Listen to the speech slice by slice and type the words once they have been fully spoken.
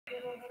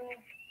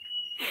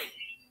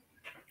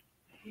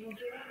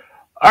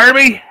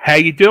Arby, how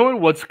you doing?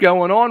 What's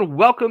going on?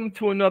 Welcome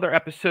to another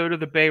episode of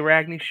the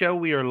Ragni Show.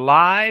 We are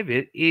live.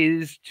 It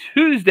is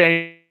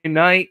Tuesday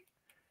night,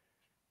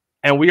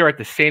 and we are at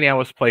the St.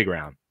 Alice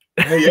Playground.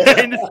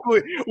 Yeah.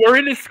 We're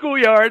in the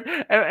schoolyard,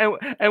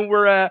 and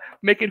we're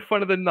making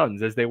fun of the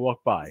nuns as they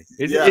walk by.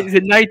 Is Yeah.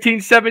 it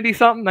 1970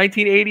 something,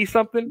 1980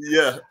 something?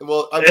 Yeah.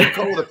 Well, I wouldn't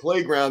call it a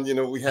playground.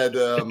 We had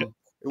it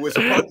was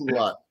a parking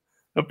lot.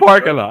 A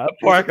parking Right? lot. It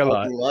was a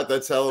parking lot.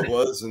 That's how it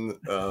was, and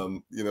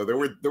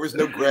there was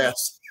no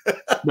grass.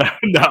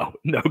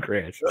 No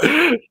grass.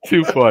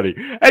 Too funny.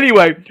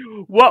 Anyway,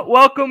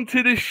 welcome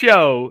to the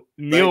show,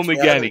 Neil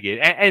McGettigan,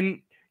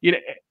 and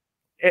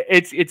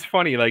it's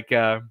funny. Like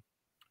I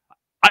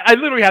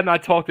literally have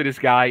not talked to this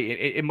guy.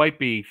 It might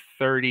be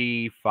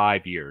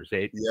 35 years.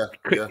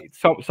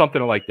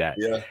 Something like that.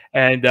 Yeah.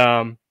 And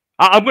I'm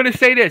going to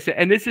say this,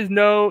 and this is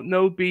no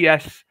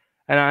BS,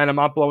 and I'm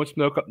not blowing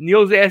smoke up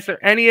Neil's ass or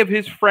any of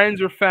his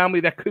friends or family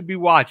that could be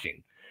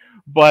watching.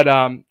 But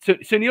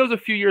so Neil's a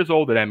few years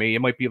older than me. It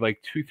might be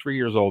like 2-3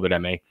 years older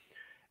than me.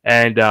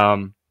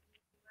 And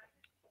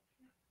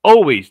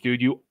always,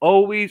 dude, you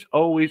always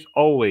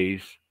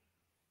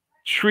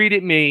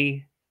treated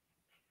me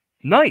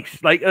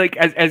nice. Like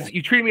as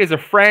you treated me as a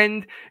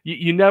friend.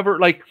 You never,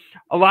 like,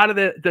 a lot of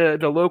the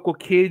local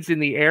kids in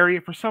the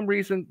area for some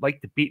reason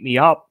like to beat me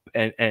up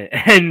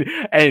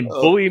and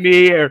bully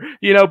me, or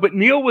but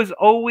Neil was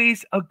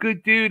always a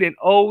good dude and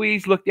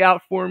always looked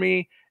out for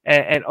me.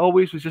 And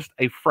always was just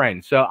a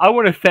friend. So I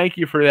want to thank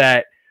you for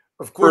that.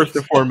 Of course, first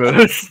and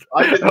foremost.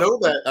 I didn't know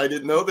that. I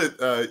didn't know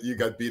that you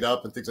got beat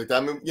up and things like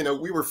that. I mean,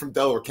 we were from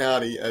Delaware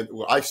County, and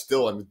I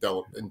still am in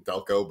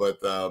Delco, but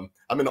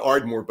I'm in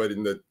Ardmore, but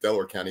in the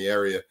Delaware County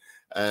area.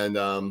 And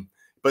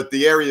but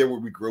the area where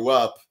we grew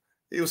up,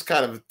 it was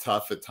kind of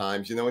tough at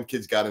times. When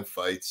kids got in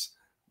fights.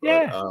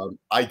 Yeah. But,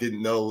 I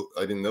didn't know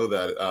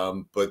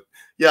that. But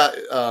yeah,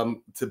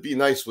 to be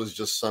nice was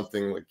just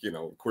something like,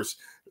 of course,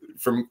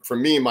 for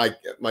me, my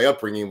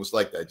upbringing was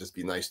like that. Just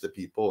be nice to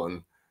people.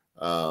 And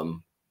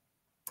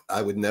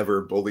I would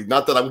never bully.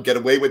 Not that I would get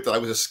away with it. I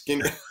was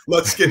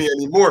not skinny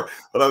anymore,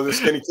 but I was a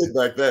skinny kid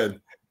back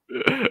then.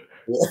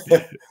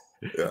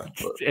 Yeah.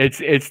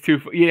 It's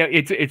too,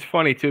 it's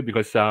funny too,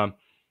 because I'm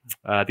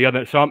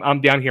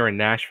down here in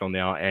Nashville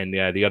now, and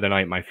the other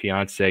night my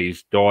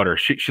fiance's daughter,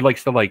 she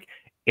likes to like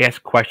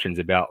ask questions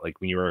about like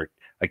when you were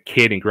a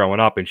kid and growing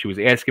up, and she was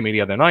asking me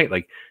the other night,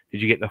 like,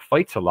 did you get into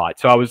fights a lot?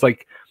 So I was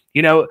like,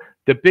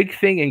 the big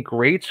thing in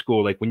grade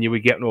school, like when you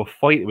would get into a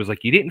fight, it was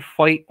like you didn't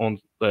fight on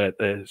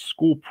the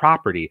school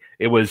property.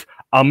 It was,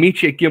 I'll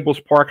meet you at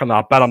Gimbel's Park on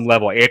the bottom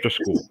level after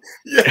school.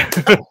 Yeah.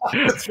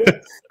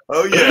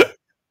 Oh yeah,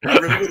 I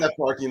remember that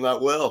parking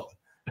lot well.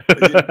 I'm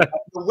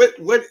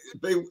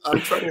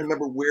trying to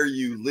remember where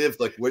you lived.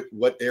 Like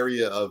what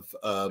area of?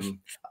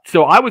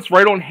 So I was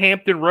right on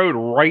Hampton Road,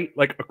 right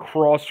like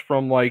across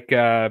from like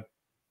the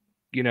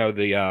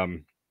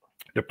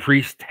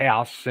priest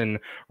house, and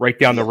right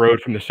down the road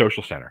from the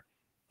social center.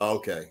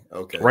 Okay.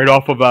 Right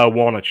off of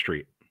Walnut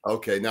Street.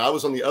 Okay. Now I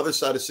was on the other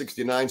side of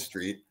 69th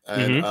Street,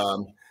 and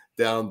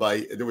down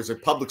by, there was a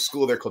public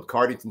school there called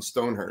Cardington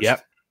Stonehurst.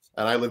 Yep.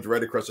 And I lived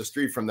right across the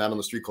street from that on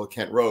the street called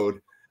Kent Road.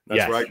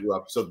 That's where I grew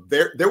up. So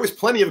there was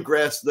plenty of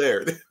grass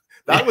there.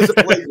 That was a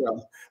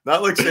playground,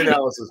 not like St.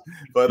 Alice's.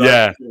 But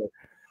yeah.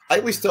 I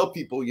always tell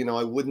people,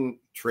 I wouldn't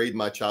trade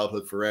my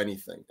childhood for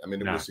anything. I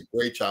mean, it was a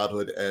great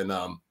childhood, and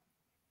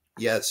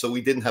so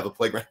we didn't have a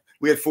playground.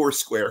 We had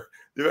Foursquare.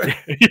 Yeah.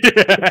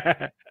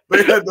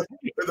 They had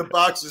the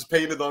boxes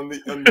painted in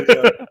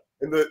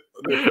the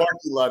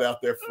parking lot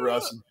out there for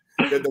us. And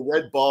they had the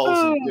red balls,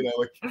 and,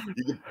 like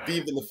you could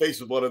beam in the face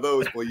with one of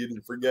those. Boy, you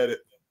didn't forget it.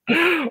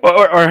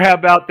 Or how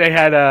about they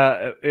had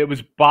it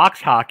was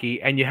box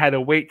hockey, and you had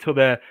to wait till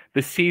the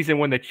season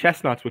when the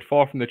chestnuts would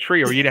fall from the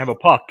tree, or you didn't have a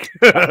puck.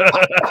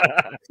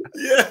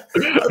 Yeah,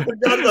 I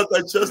forgot about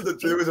that chestnut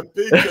tree. There was a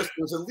big chestnut.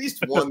 There was at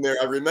least one there.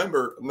 I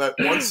remember on that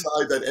one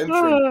side, that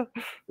entrance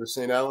for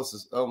St.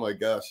 Alice's. Oh my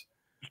gosh.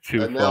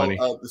 Too and funny.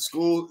 Now the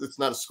school, it's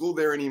not a school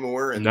there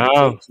anymore. And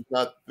no, it's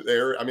not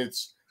there. I mean,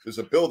 there's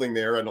a building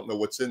there. I don't know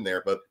what's in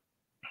there, but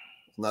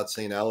it's not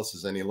St.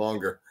 Alice's any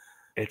longer.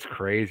 It's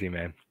crazy,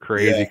 man.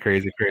 Crazy.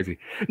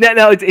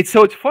 Now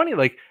it's funny.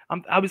 Like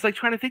I was like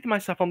trying to think to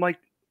myself. I'm like,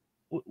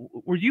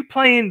 were you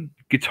playing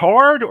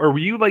guitar, or were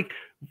you like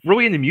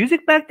really into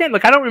music back then?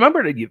 Like I don't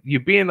remember you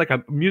being like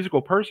a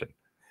musical person.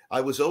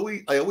 I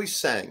always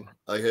sang.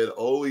 I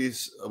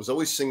was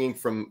always singing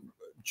from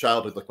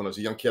childhood. Like when I was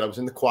a young kid, I was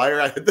in the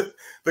choir. I had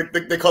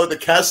they call it the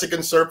cassock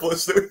and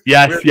surplice.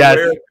 Yes.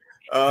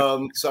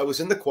 So I was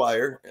in the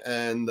choir,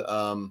 and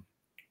it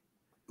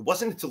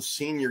wasn't until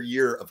senior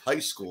year of high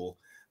school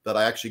that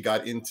I actually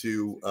got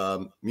into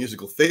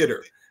musical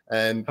theater.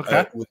 And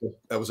I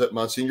was at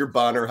Monsignor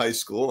Bonner High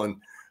School,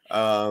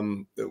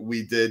 and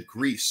we did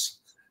Grease.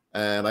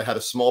 And I had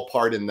a small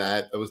part in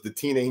that. I was the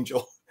teen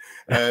angel,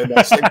 and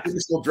I sang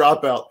Preschool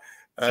Dropout.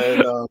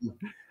 And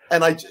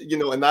And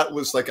and that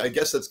was like, I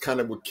guess that's kind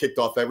of what kicked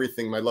off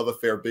everything, my love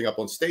affair being up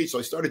on stage. So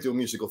I started doing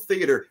musical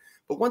theater.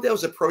 But one day I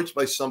was approached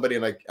by somebody,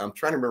 and I'm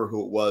trying to remember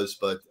who it was,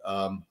 but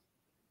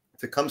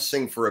to come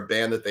sing for a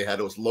band that they had.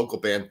 It was a local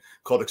band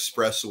called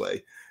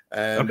Expressway.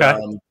 And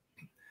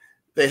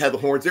they had the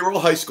horns. They were all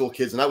high school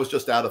kids, and I was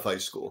just out of high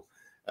school.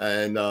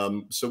 And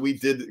so we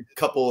did a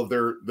couple of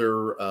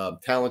their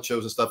talent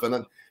shows and stuff, and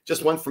then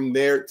just went from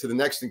there to the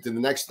next thing, to the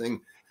next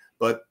thing.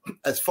 But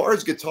as far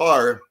as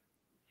guitar,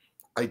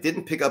 I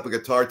didn't pick up a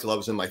guitar till I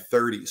was in my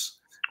 30s.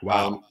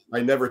 Wow.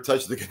 I never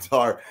touched the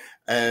guitar.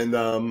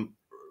 And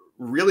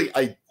really,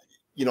 I've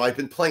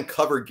been playing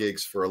cover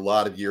gigs for a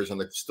lot of years,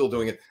 and I'm still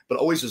doing it, but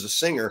always as a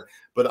singer.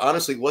 But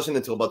honestly, it wasn't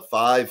until about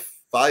five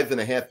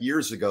and a half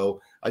years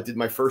ago, I did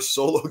my first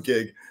solo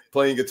gig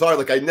playing guitar.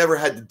 Like, I never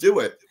had to do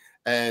it.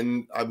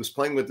 And I was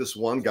playing with this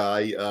one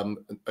guy,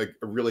 a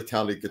really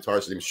talented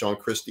guitarist. His name is Sean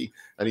Christie.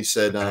 And he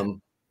said,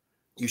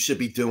 you should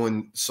be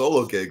doing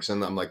solo gigs.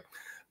 And I'm like,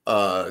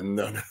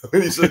 no.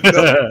 And he said,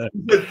 no.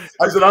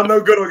 I said, I'm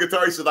no good on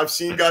guitar. He said, I've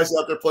seen guys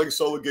out there playing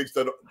solo gigs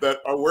that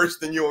are worse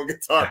than you on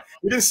guitar.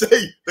 He didn't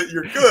say that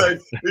you're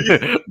good.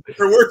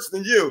 They're worse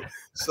than you.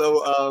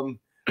 So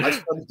I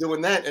started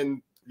doing that.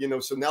 And,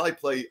 so now I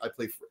play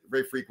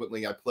very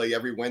frequently. I play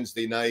every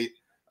Wednesday night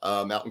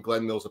out in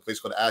Glen Mills, a place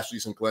called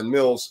Ashley's in Glen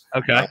Mills.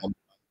 Okay.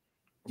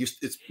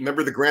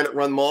 Remember the Granite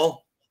Run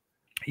Mall?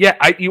 Yeah,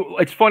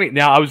 it's funny.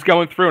 Now I was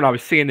going through and I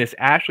was seeing this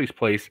Ashley's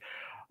place.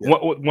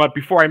 Yeah.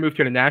 Before I moved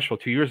here to Nashville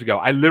 2 years ago,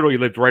 I literally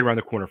lived right around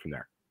the corner from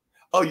there.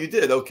 Oh, you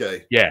did?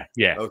 Okay. Yeah.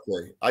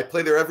 Okay. I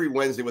play there every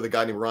Wednesday with a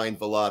guy named Ryan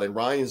Valad, and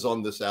Ryan's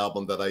on this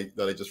album that I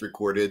just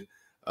recorded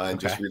and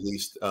just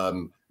released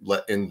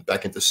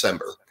back in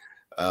December.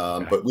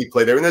 But we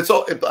play there,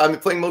 and I'm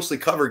playing mostly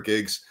cover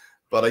gigs,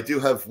 but I do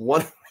have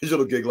one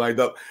original gig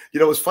lined up.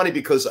 It was funny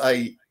because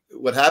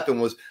what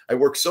happened was I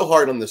worked so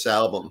hard on this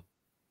album,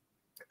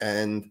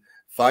 and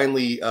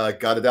finally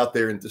got it out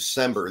there in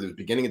December, the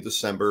beginning of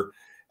December.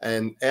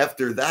 And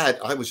after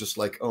that, I was just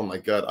like, oh my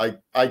God,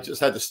 I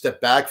just had to step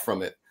back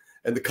from it.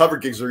 And the cover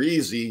gigs are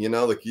easy,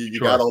 like you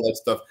got all that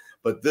stuff.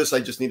 But this, I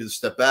just needed to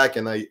step back,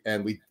 and I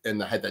had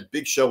that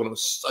big show, and it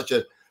was such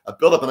a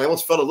buildup, and I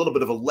almost felt a little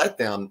bit of a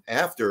letdown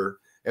after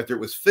it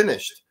was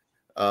finished.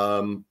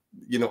 All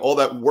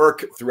that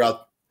work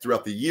throughout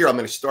the year.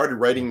 I started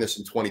writing this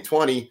in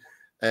 2020,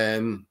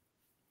 and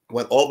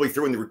went all the way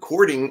through in the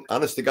recording.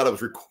 Honest to God, I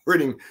was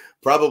recording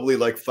probably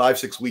like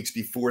 5-6 weeks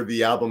before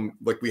the album.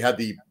 Like, we had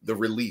the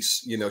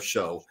release,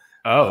 show.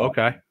 Oh,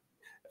 okay.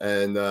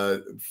 And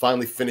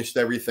finally finished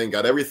everything,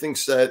 got everything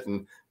set,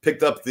 and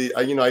picked up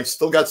I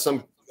still got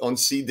some on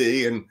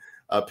CD, and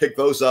picked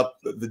those up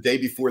the day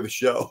before the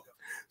show.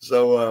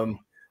 So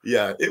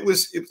yeah, it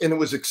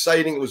was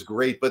exciting. It was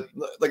great, but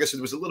like I said,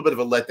 it was a little bit of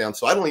a letdown.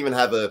 So I don't even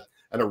have an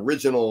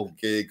original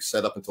gig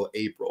set up until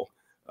April.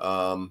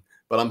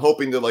 But I'm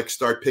hoping to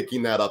start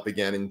picking that up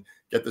again and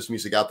get this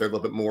music out there a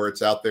little bit more.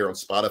 It's out there on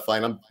Spotify.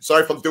 And I'm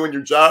sorry if I'm doing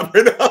your job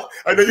right now.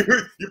 I know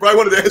you probably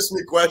wanted to ask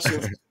me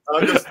questions.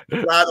 I'm just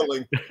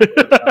rattling.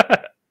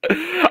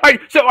 All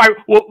right.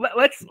 Well,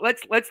 let's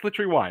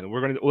rewind. We're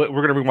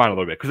gonna rewind a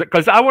little bit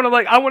because I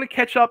want to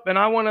catch up, and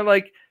I want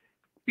to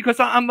because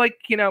I'm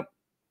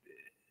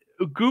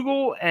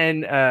Google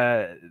and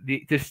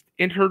this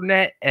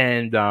internet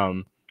and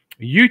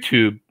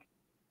YouTube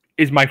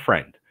is my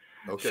friend.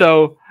 Okay.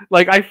 So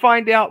I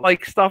find out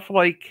stuff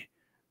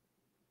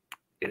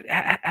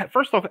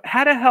first off,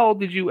 how the hell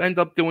did you end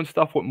up doing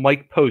stuff with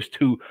Mike Post,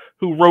 who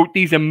wrote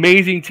these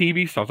amazing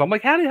TV songs? I'm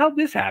like, how the hell did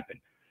this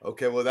happen?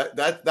 Okay, well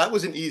that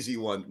was an easy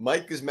one.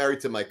 Mike is married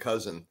to my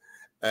cousin,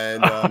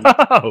 and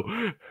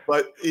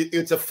but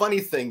it's a funny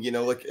thing,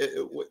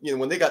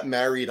 when they got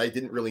married, I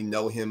didn't really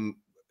know him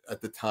at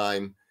the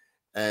time.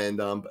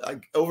 And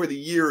over the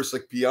years,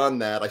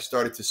 beyond that, I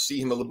started to see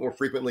him a little more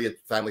frequently at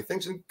family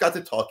things, and got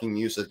to talking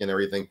music and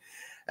everything.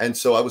 And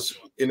so I was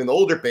in an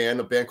older band,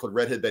 a band called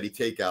Redhead Betty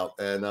Takeout.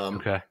 And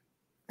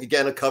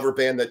again, a cover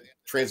band that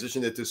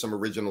transitioned into some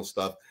original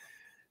stuff.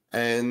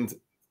 And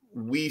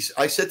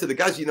I said to the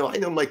guys, I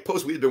know Mike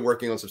Post. We had been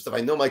working on some stuff.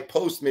 I know Mike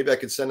Post. Maybe I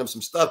could send him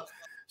some stuff.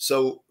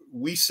 So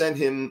we sent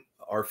him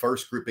our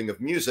first grouping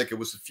of music. It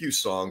was a few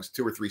songs,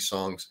 2 or 3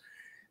 songs.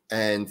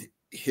 And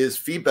his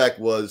feedback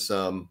was,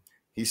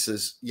 he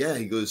says,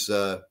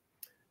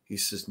 he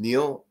says,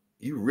 Neil,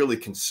 you really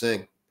can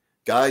sing.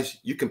 Guys,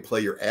 you can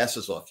play your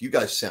asses off. You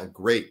guys sound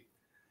great.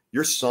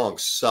 Your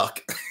songs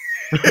suck.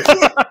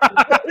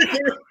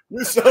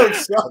 Your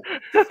songs suck.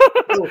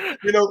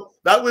 So,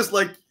 that was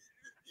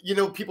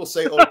people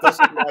say, oh, it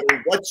doesn't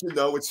matter what you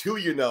know, it's who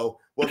you know.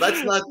 Well,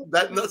 that's not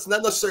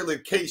necessarily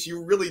the case.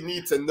 You really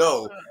need to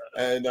know.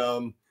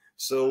 And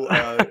so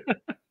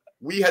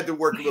we had to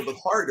work a little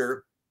bit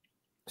harder.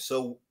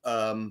 So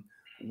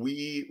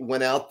we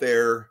went out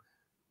there.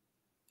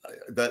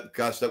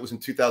 That was in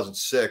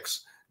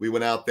 2006. We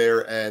went out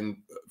there, and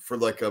for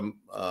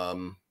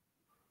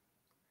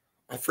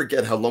I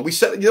forget how long we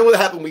said. What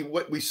happened?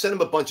 We sent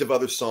him a bunch of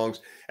other songs,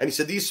 and he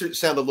said these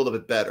sound a little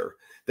bit better.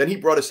 Then he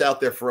brought us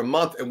out there for a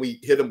month, and we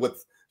hit him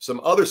with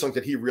some other songs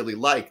that he really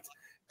liked.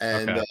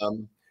 And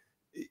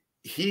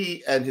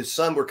he and his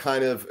son were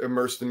kind of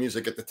immersed in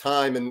music at the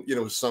time, and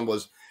his son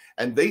was,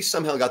 and they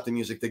somehow got the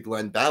music to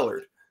Glenn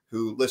Ballard,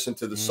 who listened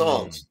to the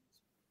songs.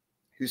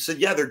 Who said,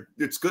 "Yeah,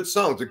 it's good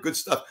songs, they're good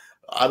stuff.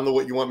 I don't know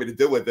what you want me to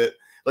do with it."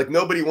 Like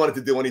nobody wanted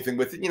to do anything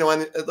with it,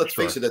 And let's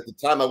face it, at the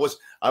time,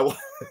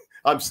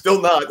 I'm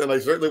still not, and I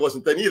certainly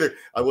wasn't then either.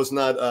 I was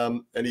not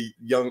any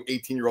young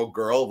 18-year-old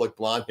girl, like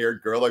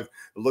blonde-haired girl. I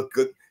look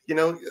good,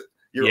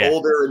 You're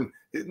older, and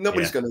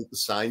nobody's going to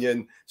sign you.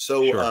 And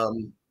so,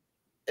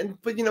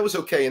 but it was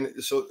okay.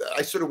 And so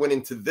I sort of went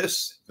into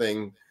this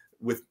thing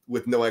with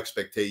no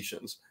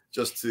expectations,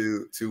 just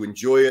to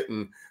enjoy it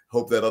and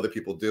hope that other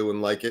people do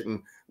and like it,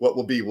 and what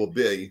will be will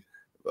be.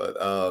 But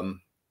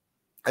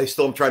I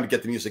still am trying to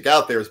get the music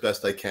out there as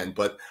best I can,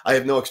 but I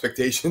have no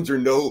expectations or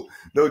no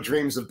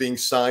dreams of being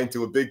signed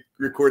to a big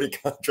recording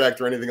contract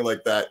or anything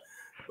like that.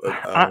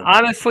 But,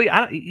 honestly,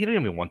 you don't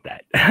even want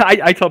that.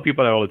 I tell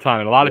people that all the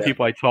time, and a lot of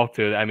people I talk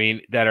to, I mean,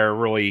 that are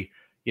really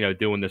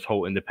doing this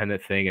whole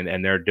independent thing,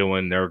 and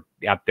they're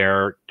out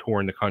there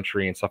touring the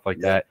country and stuff like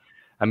that.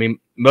 I mean,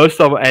 most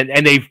of them,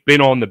 and they've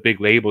been on the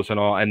big labels and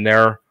all, and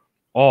they're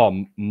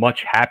all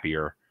much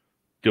happier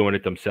doing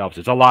it themselves.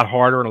 It's a lot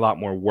harder and a lot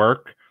more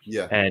work.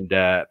 Yeah. And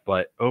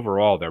but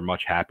overall they're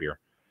much happier.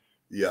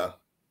 Yeah.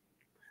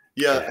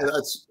 And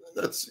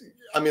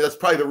that's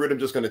probably the route I'm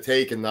just going to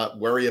take and not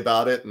worry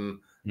about it. And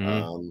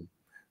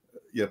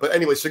but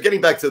anyway, so getting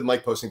back to the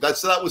mic posting,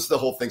 that was the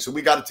whole thing. So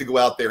we got it to go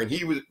out there, and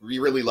he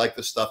really liked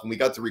the stuff, and we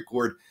got to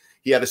record.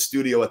 He had a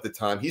studio at the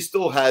time. He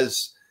still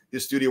has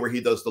his studio where he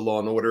does the Law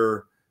and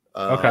Order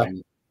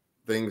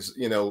things,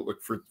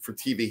 for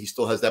TV. He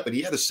still has that, but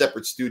he had a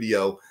separate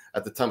studio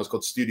at the time. It was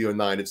called Studio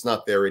 9. It's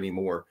not there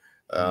anymore.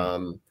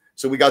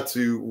 So we got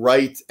to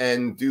write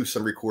and do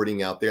some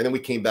recording out there. And then we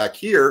came back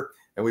here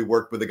and we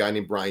worked with a guy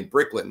named Brian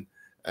Bricklin.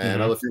 And I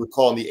don't know if you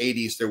recall, in the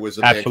 80s, there was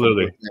a band called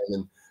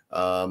Bricklin.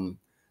 And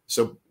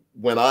so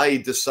when I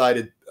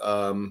decided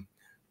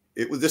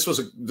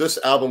this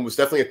album was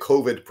definitely a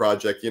COVID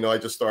project. I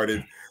just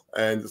started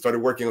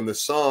working on these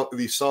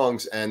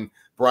songs, and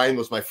Brian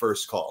was my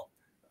first call.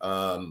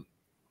 I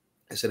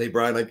said, "Hey,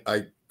 Brian,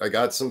 I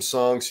got some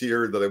songs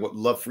here that I would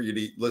love for you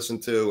to listen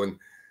to." And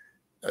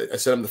I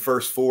sent him the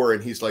first 4,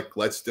 and he's like,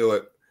 "Let's do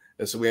it."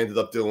 And so we ended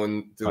up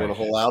doing a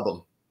whole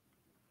album.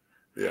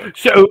 Yeah.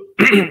 So,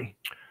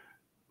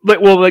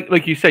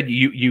 like you said,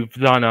 you've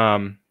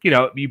done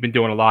you've been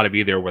doing a lot of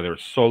either, whether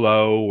it's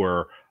solo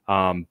or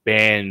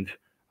band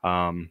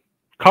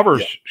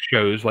cover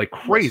shows like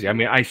crazy. I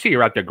mean, I see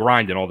you're out there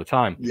grinding all the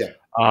time. Yeah.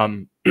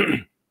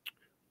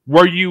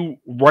 Were you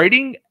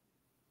writing,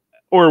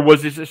 or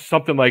was this just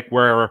something like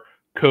where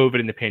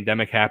COVID and the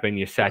pandemic happened,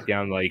 you sat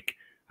down like,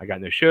 I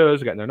got no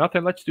shows, I got no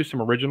nothing, let's do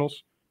some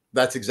originals?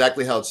 That's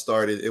exactly how it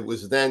started. It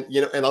was then,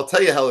 and I'll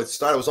tell you how it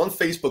started. I was on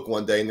Facebook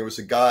one day, and there was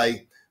this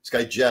guy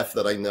Jeff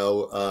that I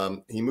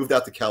know. He moved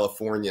out to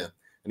California,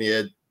 and he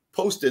had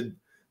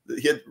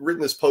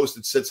written this post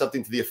that said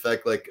something to the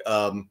effect like,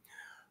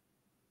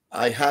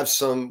 I have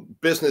some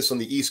business on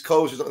the East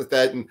Coast or something like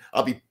that, and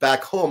I'll be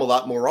back home a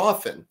lot more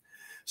often.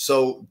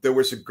 So there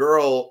was a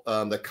girl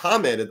that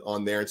commented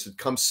on there and said,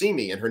 "Come see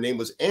me," and her name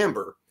was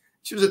Amber.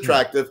 She was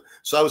attractive,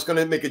 so I was going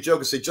to make a joke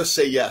and say, "Just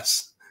say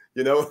yes."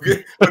 When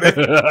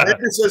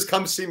Amber says,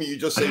 "Come see me," you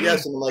just say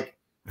yes. And I'm like,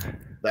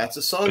 that's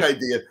a song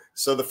idea.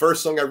 So the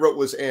first song I wrote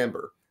was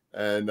Amber,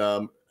 and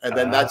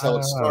then that's how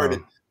it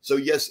started. So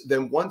yes,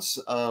 then once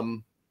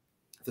the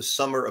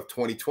summer of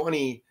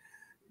 2020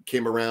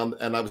 came around,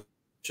 and I was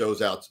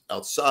shows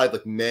outside,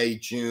 like May,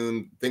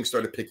 June, things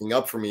started picking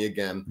up for me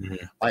again.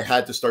 I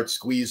had to start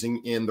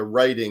squeezing in the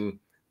writing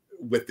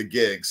with the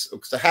gigs,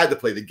 because I had to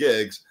play the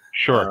gigs.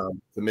 Sure.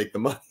 To make the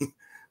money.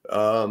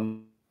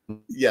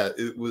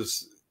 It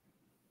was,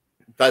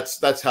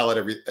 that's how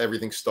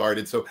everything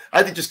started. So I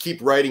had to just keep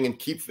writing and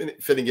keep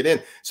fitting it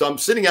in. So I'm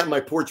sitting out in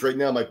my porch right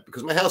now,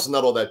 because my house is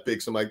not all that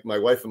big. So my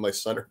wife and my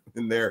son are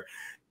in there.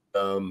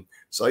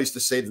 So I used to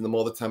say to them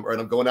all the time, "All right,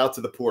 I'm going out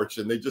to the porch,"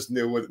 and they just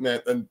knew what it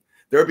meant. And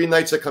there would be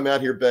nights I come out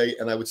here, Bay,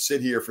 and I would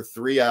sit here for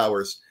 3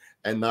 hours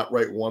and not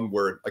write one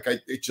word. Like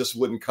it just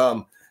wouldn't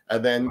come.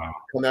 And then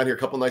come out here a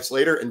couple nights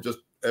later, and just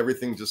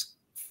everything just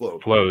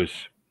flows.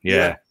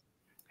 Yeah.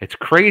 It's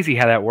crazy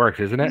how that works,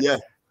 isn't it?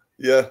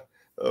 Yeah.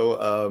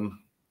 Oh,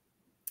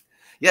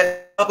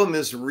 the album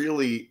is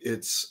really,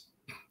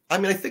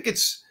 I think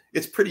it's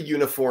pretty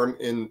uniform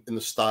in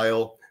the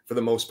style for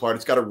the most part.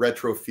 It's got a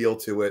retro feel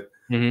to it.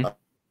 There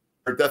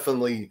are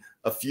definitely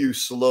a few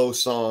slow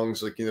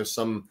songs, like,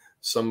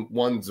 some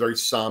one very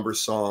somber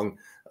song.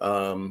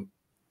 And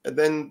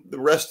then the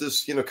rest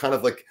is, kind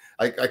of like,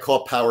 I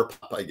call power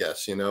pop, I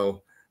guess,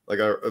 like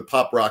a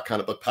pop rock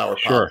kind of a power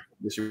pop,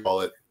 as you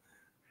call it.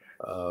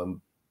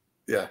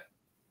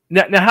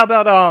 Now how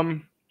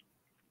about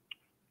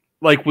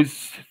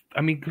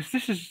because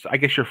this is, I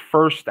guess, your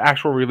first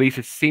actual release,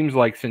 it seems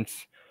like,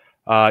 since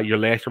your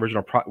last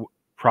original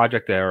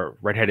project there,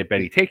 Redheaded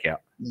Betty Takeout.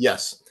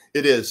 Yes,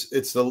 it is.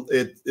 It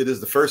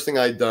is the first thing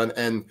I'd done,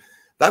 and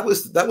that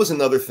was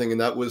another thing, and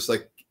that was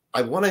like,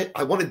 I want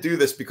to do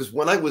this, because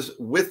when I was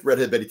with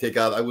Redheaded Betty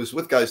Takeout, I was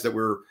with guys that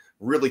were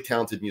really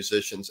talented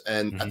musicians.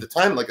 And at the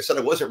time, like I said,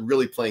 I wasn't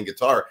really playing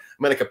guitar.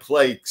 I mean, I could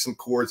play some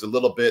chords a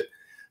little bit,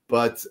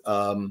 but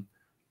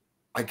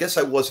I guess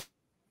I wasn't,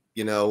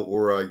 you know,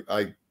 or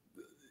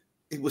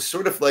it was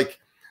sort of like,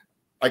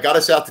 I got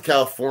us out to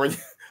California.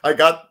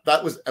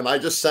 And I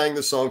just sang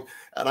the song,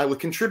 and I would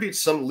contribute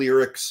some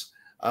lyrics.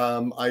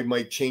 I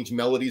might change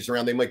melodies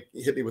around. They might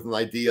hit me with an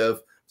idea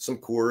of some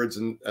chords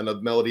and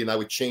a melody, and I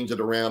would change it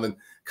around and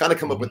kind of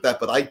come up with that.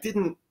 But I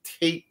didn't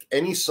take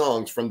any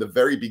songs from the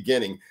very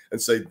beginning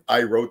and say,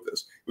 I wrote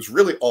this. It was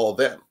really all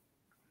them.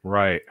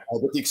 Right.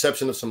 With the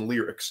exception of some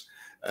lyrics.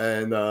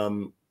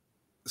 And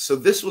so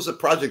this was a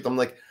project. I'm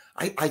like,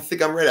 I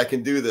think I'm ready. I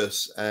can do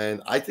this.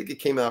 And I think it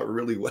came out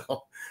really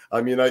well.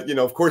 I mean, you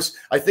know, of course,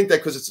 I think that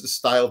because it's the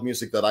style of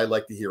music that I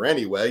like to hear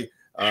anyway.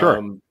 Sure.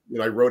 You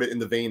know, I wrote it in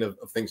the vein of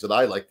things that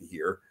I like to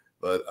hear.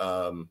 But,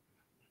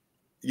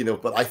 you know,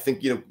 but I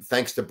think, you know,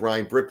 thanks to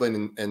Brian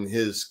Bricklin and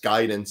his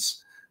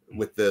guidance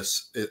with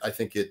this, I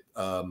think it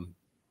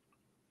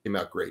came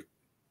out great.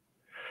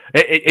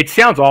 It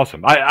sounds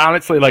awesome. I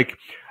honestly, like,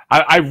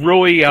 I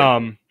really,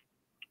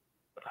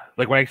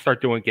 like when I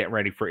start getting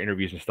ready for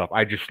interviews and stuff,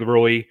 I just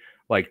really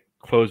like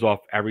close off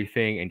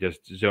everything and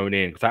just zone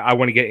in, because I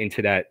want to get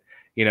into that,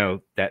 you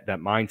know, that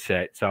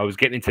mindset. So I was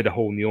getting into the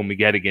whole Neil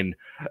McGettigan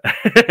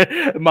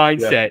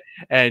mindset,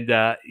 and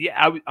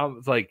yeah, I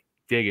was like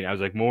digging. I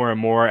was like more and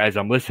more as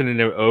I'm listening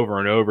to it over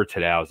and over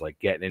today. I was like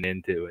getting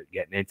into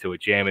it,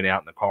 jamming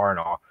out in the car and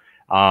all.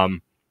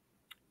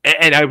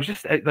 And I was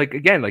just like,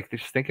 again, like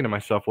just thinking to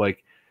myself,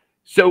 like,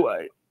 so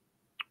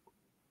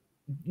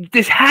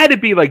this had to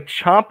be like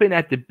chomping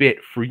at the bit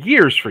for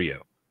years for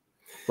you.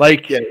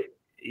 Like,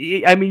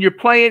 I mean,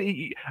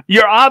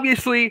 you're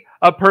obviously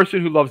a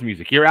person who loves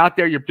music. You're out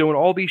there, you're doing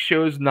all these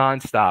shows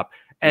nonstop.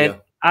 And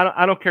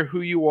I don't care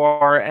who you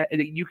are.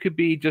 You could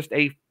be just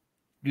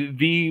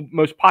the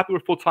most popular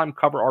full-time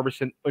cover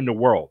artist in the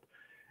world.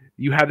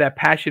 You have that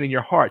passion in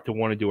your heart to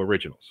want to do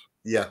originals.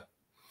 Yeah,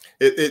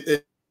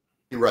 you're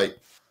right.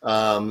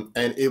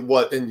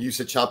 And you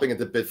said chomping at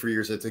the bit for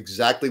years. It's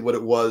exactly what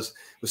it was.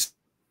 It was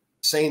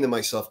saying to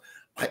myself,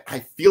 I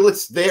feel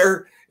it's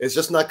there. It's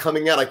just not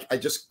coming out. I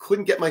just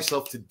couldn't get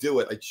myself to do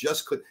it. I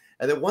just couldn't.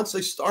 And then once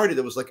I started,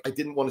 it was like I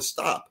didn't want to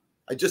stop.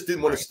 I just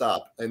didn't want to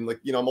stop. And like,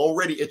 you know, I'm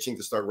already itching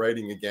to start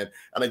writing again.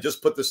 And I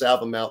just put this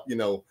album out, you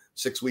know,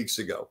 6 weeks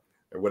ago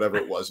or whatever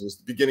it was. It was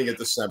the beginning of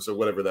December or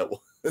whatever that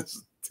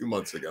was, 2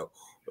 months ago.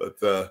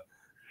 But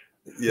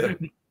yeah.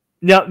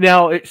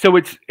 Now, so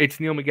it's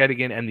Neil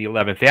McGettigan and the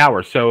 11th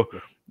Hour. So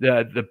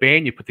the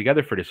band you put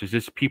together for this, is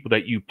this people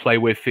that you play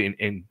with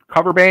in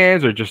cover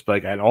bands, or just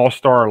like an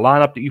all-star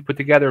lineup that you put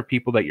together,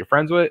 people that you're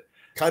friends with?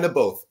 Kind of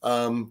both.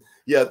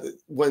 Yeah,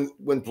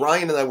 when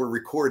Brian and I were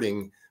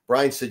recording,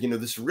 Brian said, you know,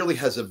 this really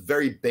has a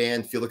very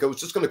band feel. Like I was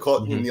just going to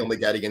call it Neil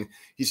McGettigan.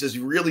 He says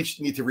you really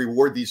need to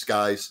reward these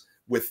guys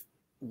with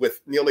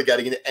Neil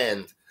McGettigan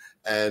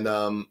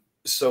and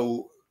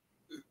so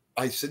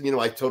I said, you know,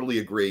 I totally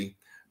agree.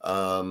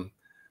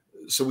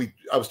 So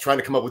I was trying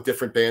to come up with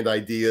different band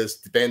ideas,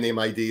 band name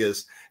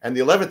ideas, and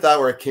the 11th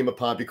Hour I came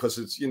upon because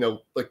it's, you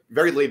know, like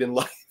very late in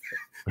life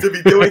to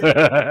be doing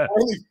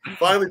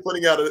finally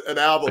putting out an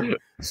album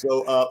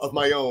of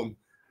my own.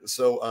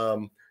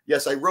 So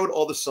yes, I wrote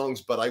all the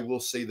songs, but I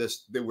will say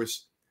this: there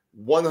was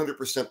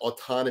 100%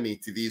 autonomy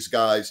to these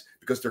guys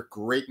because they're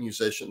great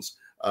musicians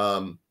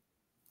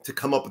to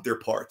come up with their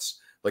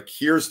parts. Like,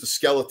 here's the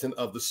skeleton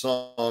of the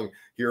song.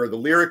 Here are the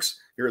lyrics.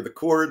 Here are the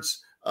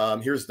chords.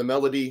 Here's the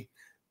melody.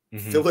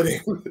 Fill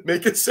it in,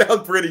 make it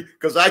sound pretty,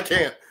 because I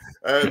can't.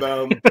 And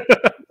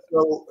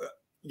so,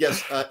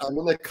 yes, I'm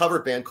in a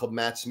cover band called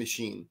Matt's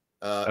Machine.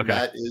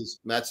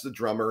 Matt's the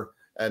drummer,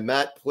 and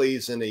Matt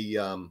plays in a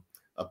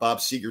Bob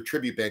Seger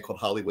tribute band called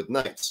Hollywood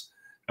Nights.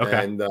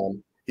 Okay. And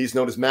he's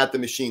known as Matt the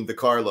Machine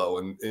DiCarlo,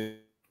 and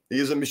he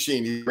is a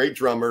machine. He's a great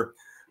drummer.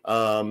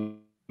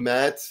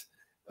 Matt,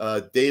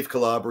 Dave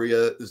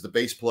Calabria is the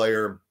bass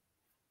player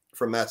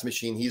from Matt's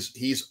Machine.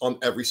 He's on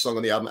every song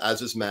on the album,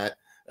 as is Matt.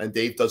 And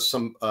Dave does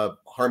some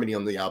harmony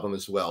on the album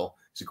as well.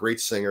 He's a great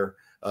singer.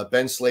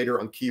 Ben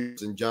Slater on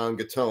keyboards and John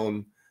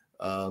Gattone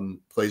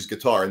plays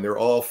guitar, and they're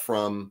all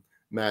from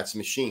Matt's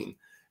Machine.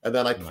 And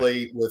then I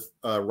play with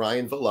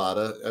Ryan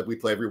Vallata. We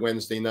play every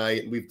Wednesday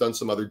night. We've done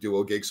some other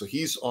duo gigs. So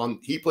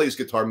he plays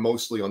guitar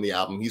mostly on the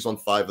album. He's on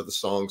 5 of the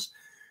songs.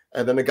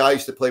 And then a guy I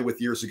used to play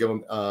with years ago,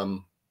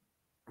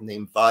 his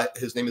name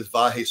is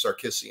Vahe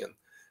Sarkisian.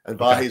 And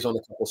Vahe's on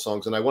a couple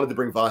songs. And I wanted to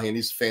bring Vahe, and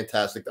he's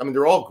fantastic. I mean,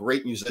 they're all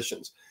great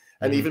musicians.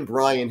 And even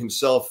Brian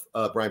himself,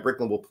 Brian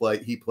Bricklin, will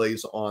play. He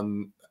plays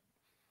on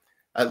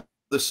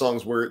the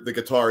songs where the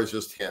guitar is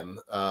just him.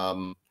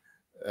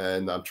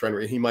 And I'm trying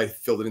to, he might have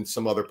filled it in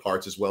some other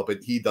parts as well,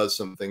 but he does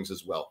some things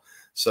as well.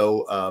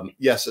 So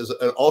yes, as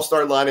an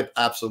all-star lineup,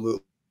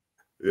 absolutely.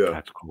 Yeah.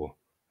 That's cool.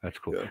 That's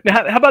cool. Yeah.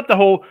 Now, how about the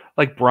whole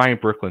like Brian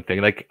Bricklin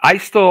thing? Like, I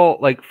still,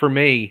 like, for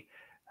me,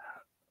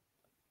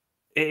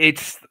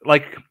 it's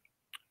like,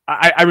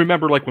 I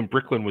remember like when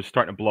Bricklin was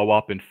starting to blow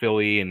up in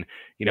Philly, and,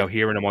 you know,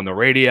 hearing him on the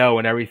radio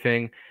and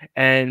everything.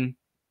 And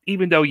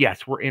even though,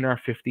 yes, we're in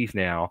our 50s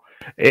now,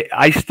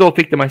 I still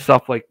think to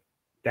myself, like,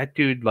 that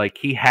dude, like,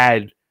 he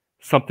had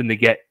something to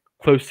get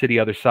close to the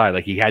other side.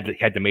 Like, he had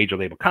the major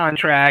label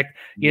contract,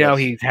 Yes.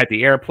 he's had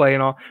the airplay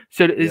and all.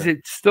 So is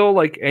it still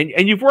like,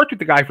 and you've worked with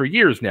the guy for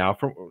years now,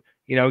 from,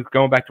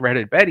 going back to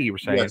Redheaded Betty, you were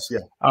saying. Yes,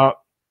 yeah.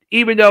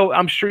 Even though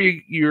I'm sure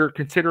you're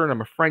considering him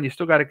a friend, you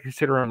still got to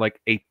consider him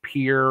like a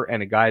peer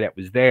and a guy that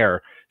was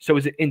there. So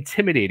is it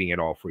intimidating at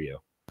all for you?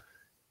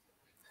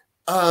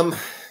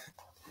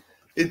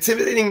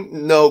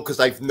 Intimidating? No, because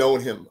I've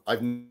known him.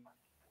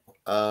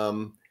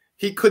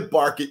 He could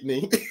bark at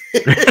me. He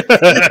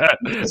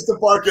used to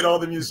bark at all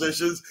the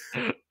musicians,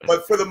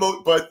 but for the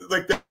but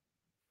like that,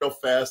 real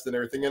fast and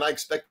everything. And I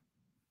expect,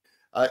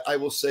 I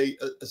will say,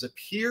 as a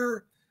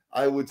peer,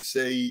 I would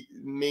say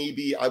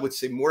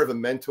more of a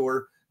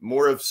mentor,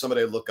 more of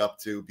somebody I look up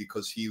to,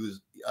 because he's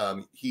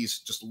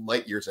just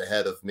light years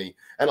ahead of me.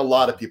 And a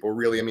lot of people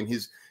really, I mean,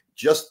 he's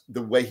just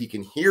the way he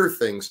can hear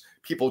things.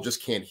 People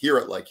just can't hear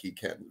it like he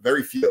can.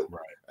 Very few.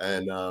 Right.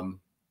 And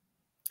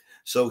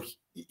so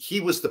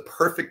he was the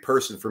perfect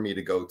person for me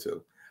to go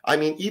to. I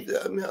mean,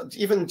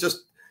 even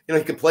just,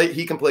 he can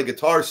play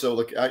guitar. So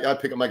like, I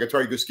pick up my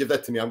guitar, he goes, give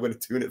that to me, I'm going to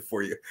tune it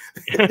for you.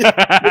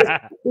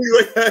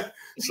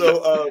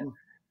 So,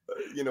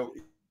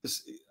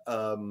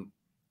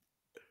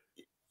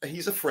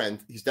 he's a friend.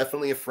 He's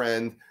definitely a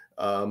friend.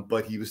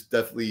 But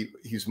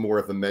he's more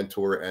of a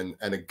mentor and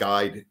a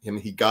guide.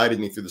 He guided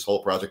me through this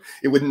whole project.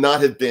 It would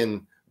not have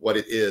been what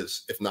it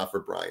is if not for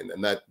Brian.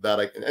 And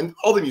and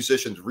all the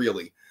musicians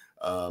really,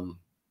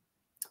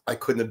 I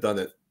couldn't have done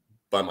it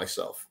by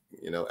myself,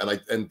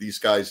 and these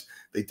guys,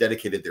 they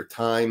dedicated their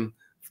time.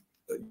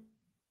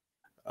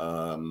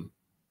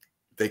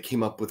 They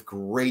came up with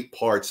great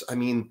parts. I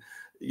mean,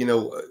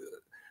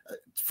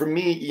 for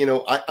me,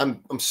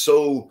 I'm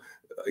so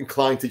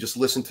inclined to just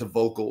listen to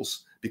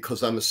vocals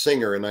because I'm a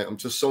singer, and I'm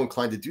just so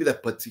inclined to do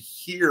that. But to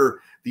hear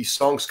these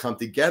songs come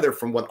together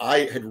from what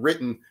I had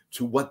written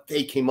to what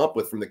they came up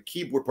with from the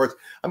keyboard parts.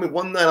 I mean,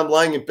 one night I'm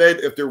lying in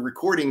bed after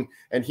recording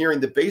and hearing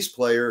the bass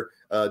player,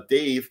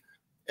 Dave,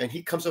 and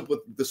he comes up with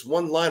this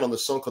one line on the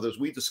song called "As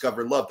We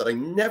Discover Love" that I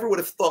never would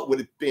have thought would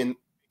have been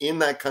in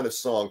that kind of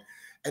song.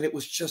 And it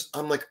was just,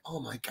 I'm like, oh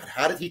my God,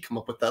 how did he come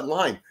up with that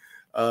line?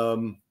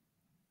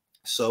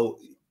 So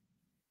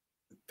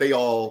they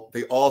all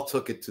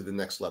took it to the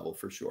next level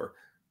for sure.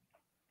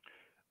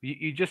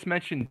 You just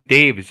mentioned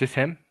Dave. Is this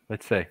him?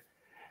 Let's say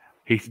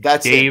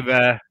That's Dave.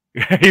 Him.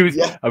 He was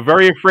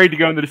very afraid to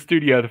go into the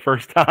studio the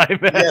first time.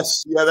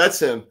 Yes, yeah, that's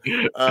him.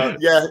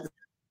 Yeah,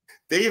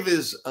 Dave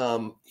is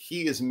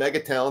he is mega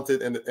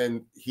talented,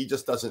 and he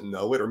just doesn't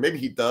know it, or maybe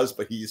he does,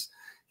 but he's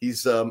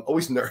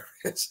always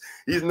nervous.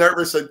 He's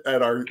nervous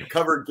at our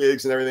cover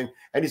gigs and everything,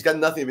 and he's got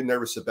nothing to be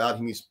nervous about.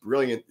 He's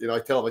brilliant. I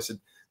tell him, I said,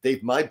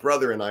 Dave, my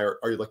brother and I are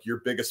like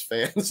your biggest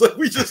fans. Like,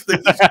 we just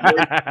think he's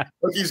great.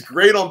 Like, he's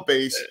great on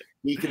bass.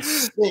 He can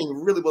sing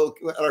really well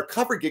at our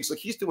cover gigs. Like,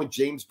 he's doing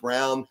James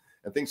Brown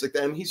and things like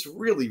that. And he's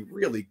really,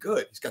 really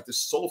good. He's got this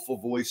soulful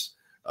voice.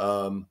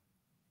 So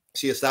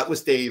yes, that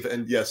was Dave.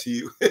 And yes,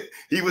 he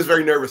was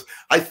very nervous.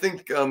 I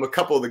think a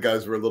couple of the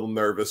guys were a little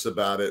nervous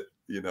about it,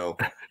 to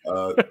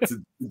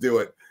do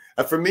it.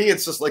 And for me,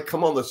 it's just like,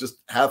 come on, let's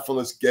just have fun.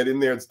 Let's get in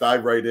there. Let's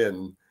dive right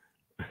in.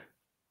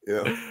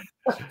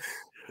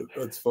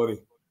 That's funny.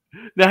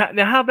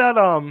 Now, how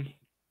about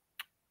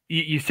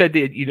you said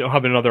that you don't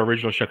have another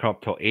original show come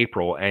up till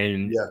April,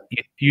 and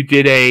you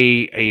did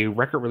a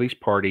record release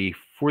party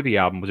for the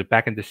album. Was it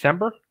back in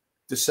December?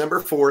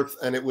 December 4th,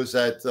 and it was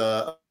at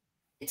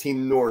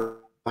 18 North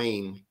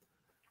Wayne.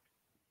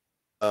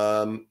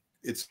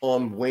 It's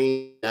on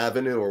Wayne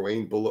Avenue or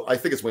Wayne Boulevard. I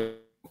think it's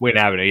Wayne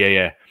Avenue.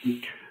 Yeah.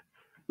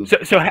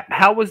 So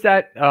how was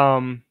that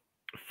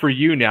for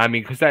you now? I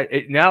mean, because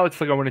now it's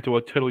like I went into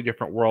a totally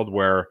different world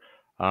where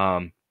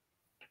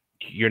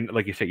you're,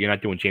 like you said, you're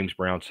not doing James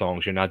Brown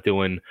songs. You're not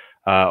doing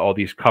all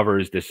these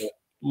covers, this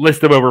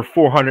list of over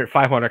 400,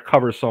 500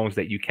 cover songs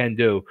that you can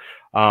do.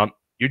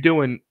 You're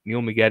doing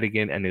Neil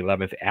McGettigan and the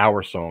 11th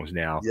Hour songs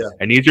now. Yeah.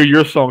 And these are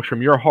your songs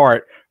from your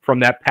heart, from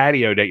that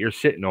patio that you're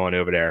sitting on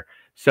over there.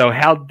 So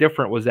how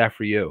different was that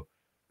for you?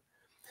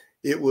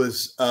 It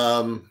was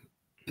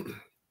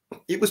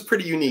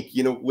pretty unique.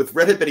 With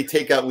Redhead Betty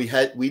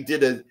Takeout, we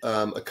did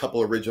a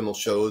couple original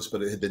shows,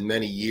 but it had been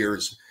many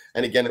years.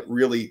 And again, it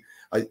really,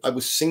 I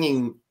was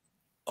singing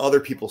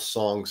other people's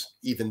songs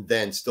even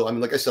then still. I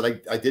mean, like I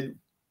said, I did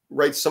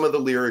write some of the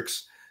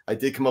lyrics. I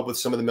did come up with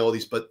some of the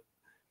melodies, but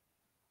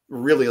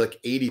really like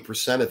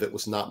 80% of it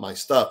was not my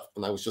stuff.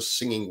 And I was just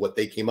singing what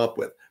they came up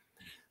with.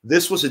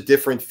 This was a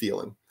different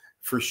feeling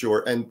for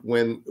sure. And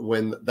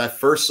when that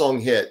first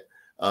song hit,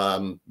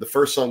 the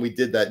first song we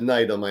did that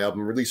night on my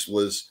album release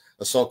was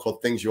a song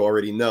called Things You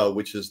Already Know,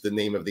 which is the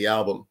name of the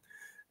album.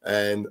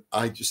 And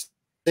I just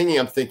singing,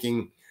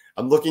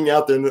 I'm looking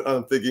out there and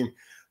I'm thinking,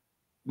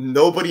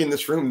 nobody in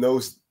this room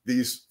knows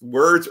these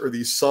words or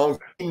these songs.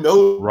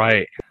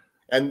 Right.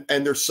 And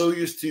they're so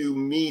used to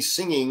me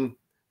singing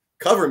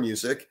cover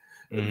music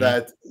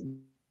that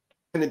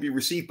going to be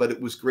received, but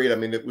it was great. I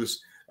mean, it was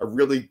a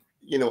really,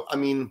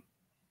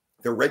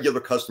 they're regular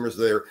customers.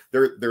 They're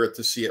there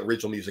to see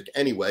original music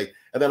anyway.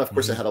 And then of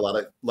course I had a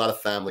lot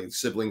of family,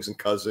 siblings and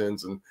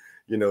cousins, and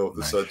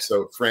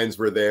so friends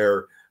were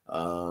there.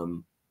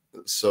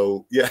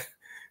 So yeah,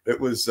 it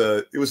was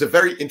a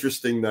very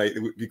interesting night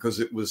because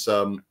it was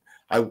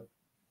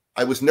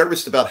I was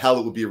nervous about how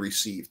it would be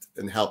received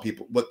and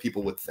what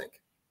people would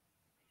think.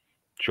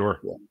 Sure.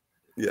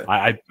 Yeah.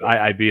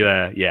 I'd be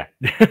yeah. Yeah.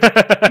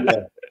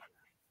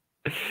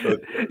 But,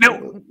 now,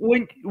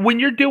 when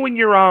you're doing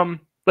your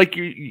like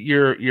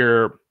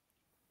your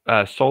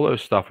solo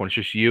stuff, when it's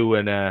just you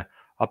and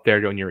up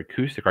there doing your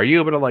acoustic, are you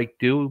able to like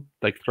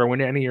throw in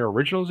any of your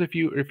originals if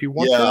you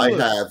want to?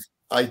 Yeah,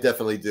 I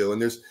definitely do.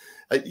 And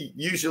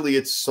usually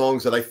it's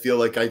songs that I feel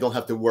like I don't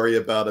have to worry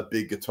about a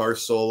big guitar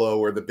solo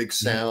or the big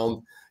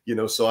sound,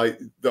 so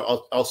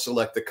I'll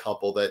select a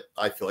couple that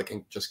I feel like I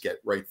can just get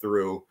right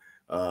through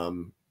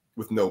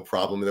with no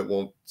problem, and it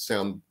won't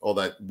sound all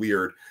that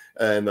weird.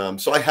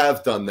 And so I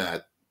have done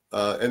that.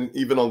 And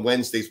even on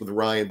Wednesdays with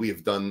Ryan,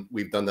 we've done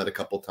that a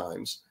couple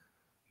times.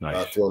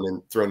 Nice.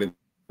 Thrown in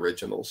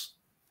originals.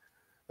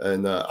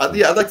 And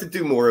I'd like to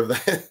do more of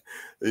that,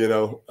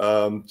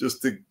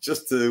 just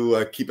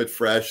to keep it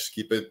fresh,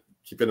 keep it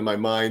in my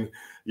mind.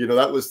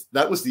 That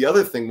was the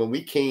other thing when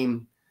we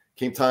came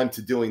time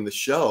to doing the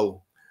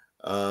show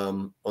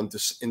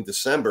in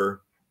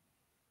December.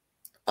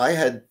 I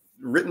had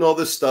written all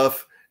this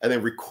stuff and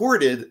then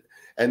recorded,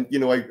 and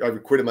I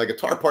recorded my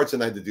guitar parts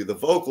and I had to do the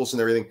vocals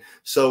and everything.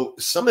 So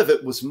some of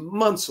it was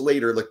months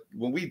later. Like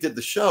when we did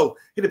the show,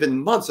 it had been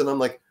months, and I'm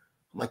like,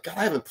 oh my God,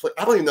 I haven't played.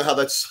 I don't even know how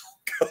that song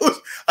goes.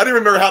 I didn't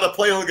remember how to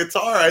play on the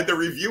guitar. I had to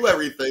review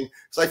everything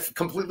because I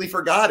completely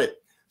forgot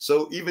it.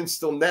 So even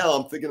still now,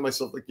 I'm thinking to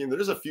myself, like,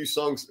 there's a few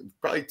songs,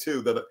 probably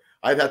two, that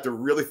I'd have to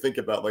really think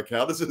about, like,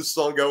 how does this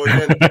song go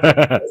again?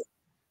 I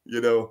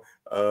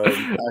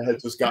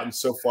had just gotten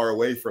so far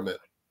away from it.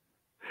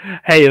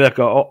 Hey, look,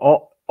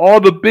 all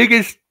the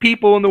biggest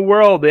people in the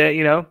world,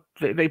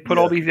 they put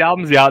all these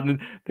albums out, and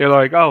they're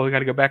like, oh, we got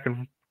to go back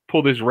and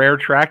pull this rare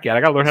track out.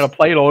 I got to learn how to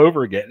play it all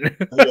over again.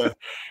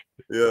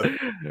 Yeah.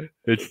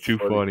 It's too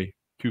funny.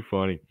 Too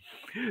funny.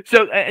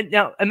 So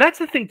now, and that's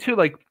the thing too,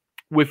 like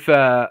with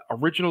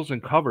originals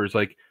and covers,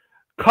 like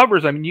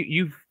covers. I mean,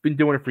 you've been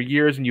doing it for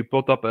years, and you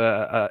built up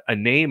a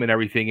name and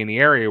everything in the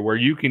area where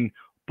you can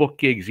book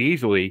gigs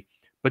easily.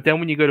 But then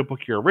when you go to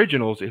book your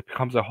originals, it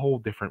becomes a whole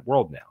different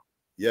world now.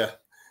 Yeah.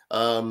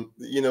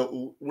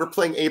 We're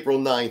playing April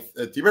 9th.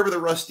 Do you remember the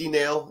Rusty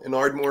Nail in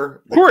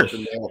Ardmore? Of course.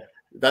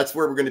 That's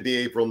where we're going to be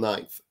April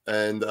 9th.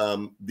 And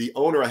the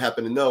owner I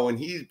happen to know, and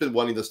he's been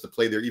wanting us to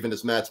play there, even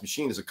as Matt's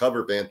Machine is a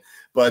cover band.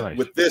 But nice.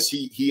 With this,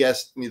 he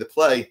asked me to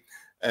play,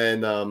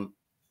 and I'm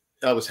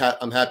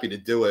happy to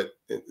do it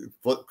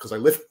because I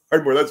live in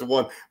Ardmore. That's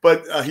one.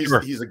 But he's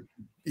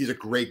a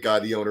great guy.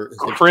 The owner,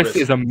 Chris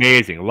is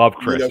amazing. Love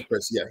Chris.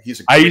 Chris, yeah,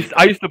 he's. I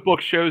used to book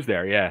shows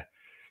there. Yeah.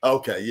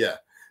 Okay. Yeah.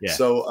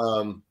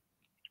 So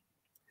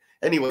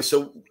anyway,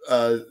 so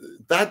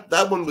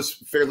that one was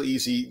fairly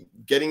easy.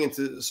 Getting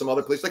into some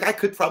other places, like I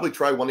could probably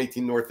try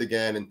 118 North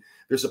again, and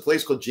there's a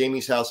place called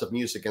Jamie's House of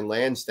Music in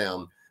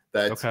Lansdowne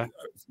that's a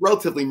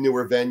relatively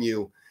newer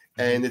venue,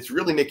 and it's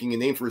really making a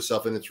name for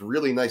itself, and it's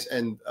really nice.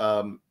 And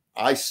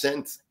I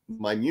sent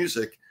my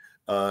music,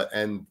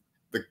 and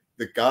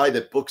the guy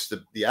that books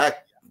the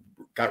act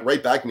got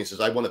right back to me and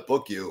says, "I want to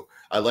book you.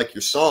 I like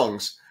your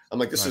songs." I'm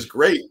like, "This is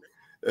great,"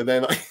 and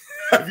then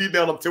I've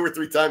emailed him 2 or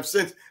 3 times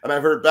since, and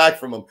I've heard back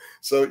from him.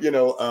 So,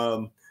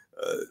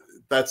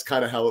 that's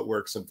kind of how it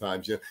works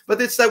sometimes.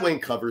 But it's that way in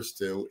covers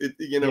too.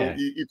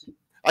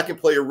 I can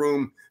play a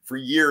room for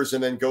years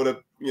and then go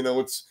to,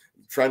 it's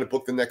trying to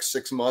book the next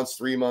 6 months,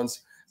 3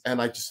 months.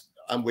 And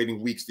I'm waiting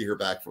weeks to hear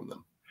back from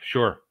them.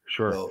 Sure.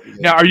 So,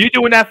 now, are you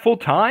doing that full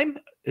time?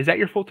 Is that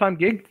your full-time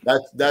gig?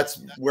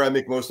 That's where I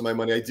make most of my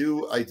money. I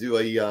do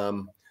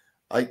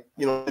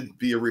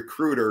be a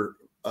recruiter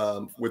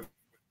with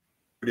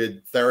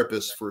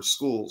therapists for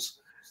schools,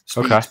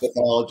 speech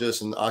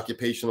pathologists and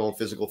occupational and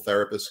physical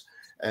therapists.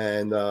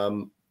 And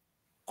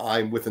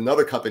I'm with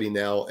another company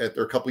now.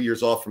 After a couple of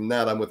years off from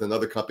that, I'm with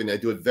another company. I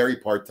do it very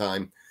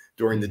part-time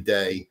during the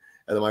day.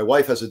 And then my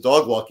wife has a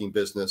dog walking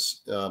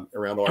business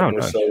around Ardmore.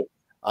 Nice. So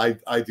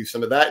I do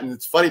some of that. And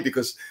it's funny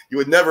because you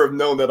would never have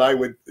known that I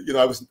would,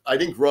 I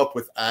didn't grow up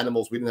with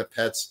animals. We didn't have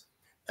pets.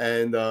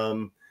 And,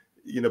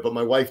 but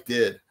my wife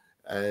did.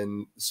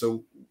 And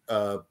so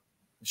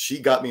she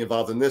got me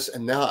involved in this,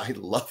 and now I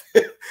love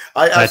it.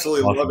 I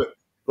absolutely love it.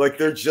 Like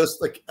they're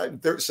just like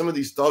some of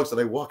these dogs that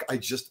I walk, I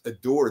just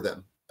adore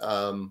them.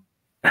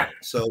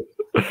 So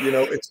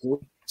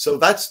so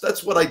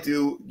that's what I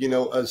do.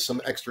 As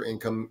some extra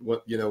income.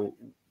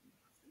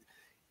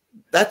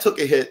 That took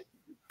a hit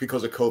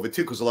because of COVID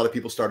too, because a lot of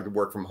people started to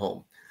work from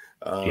home.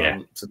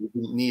 So they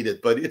didn't need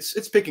it, but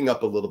it's picking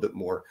up a little bit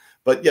more.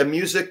 But yeah,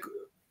 music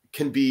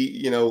can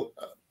be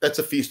that's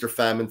a feast or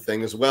famine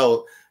thing as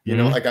well.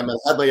 Like I'm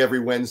at my every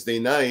Wednesday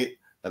night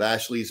at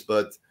Ashley's,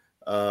 but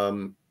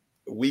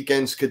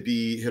weekends could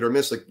be hit or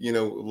miss. Like,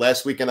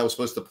 last weekend I was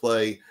supposed to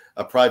play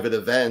a private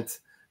event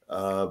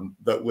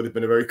that would have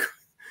been a very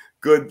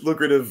good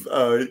lucrative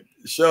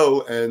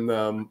show,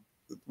 and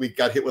we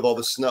got hit with all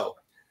the snow,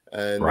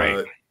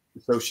 and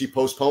so she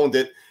postponed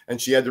it,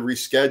 and she had to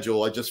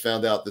reschedule. I just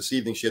found out this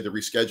evening she had to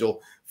reschedule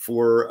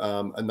for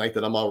a night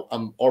that I'm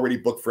already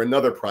booked for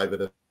another private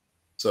event.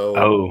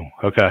 So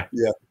okay.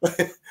 Yeah.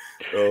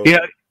 Yeah,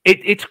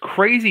 it's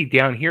crazy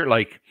down here.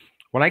 Like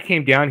when I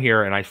came down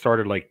here and I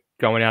started like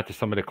going out to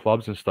some of the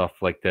clubs and stuff,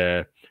 like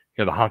the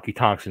the honky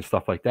tonks and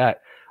stuff like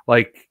that.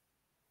 Like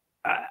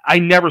I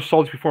never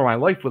saw this before in my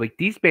life, but like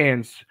these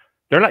bands,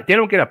 they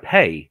don't get a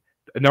pay,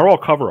 and they're all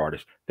cover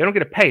artists. They don't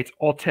get a pay. It's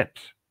all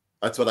tips.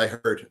 That's what I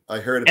heard. I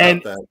heard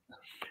about that.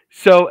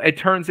 So it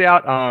turns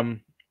out,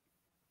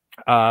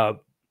 a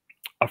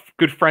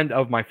good friend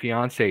of my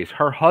fiance's,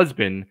 her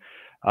husband,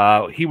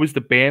 he was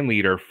the band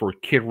leader for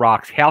Kid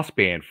Rock's house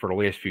band for the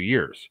last few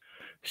years.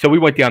 So we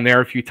went down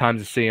there a few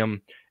times to see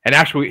him. And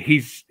actually,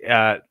 he's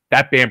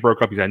that band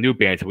broke up. He's got a new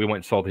band, so we went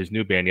and saw his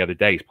new band the other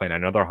day. He's playing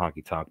another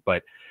honky tonk.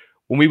 But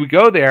when we would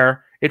go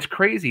there, it's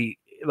crazy.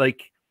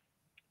 Like,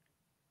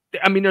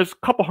 I mean, there's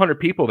a couple hundred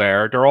people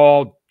there. They're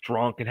all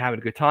drunk and having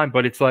a good time.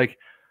 But it's like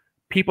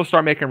people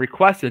start making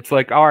requests. It's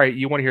like, all right,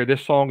 you want to hear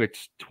this song?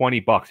 It's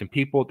 $20, and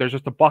people, there's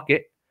just a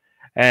bucket,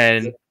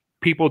 and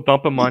people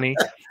dumping money,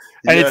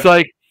 and it's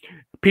like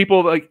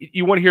people like,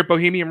 you want to hear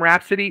Bohemian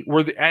Rhapsody?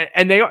 We're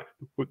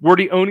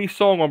the only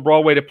song on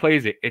Broadway that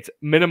plays it. It's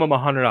minimum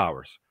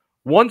 $100.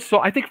 One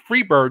song, I think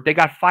Freebird, they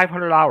got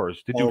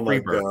 $500 to do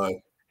Freebird. God.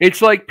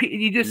 It's like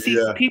you just see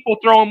people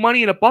throwing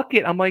money in a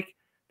bucket. I'm like,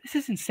 this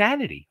is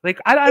insanity. Like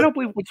I don't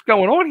believe what's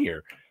going on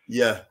here.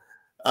 Yeah.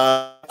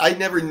 I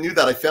never knew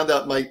that. I found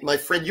out my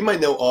friend, you might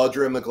know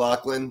Audra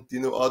McLaughlin. Do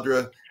you know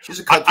Audra? She's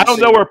a country I don't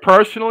singer. know her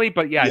personally,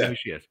 but I know who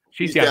she is.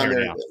 She's down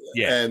there now.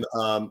 Yeah. And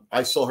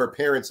I saw her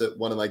parents at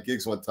one of my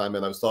gigs one time,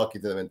 and I was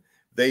talking to them, and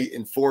they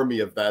informed me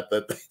of that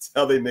that's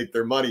how they make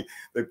their money.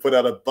 They put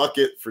out a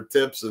bucket for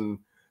tips, and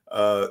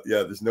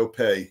there's no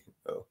pay.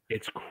 So,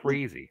 it's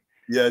crazy.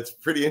 Yeah, it's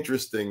pretty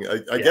interesting.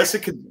 I guess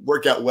it could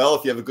work out well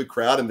if you have a good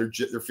crowd and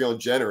they're feeling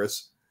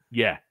generous.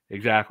 Yeah,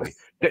 exactly.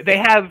 They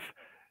have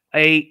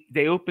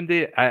they opened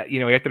it,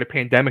 after the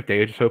pandemic,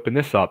 they just opened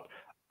this up,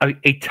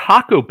 a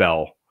Taco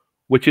Bell,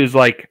 which is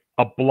like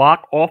a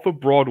block off of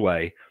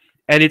Broadway,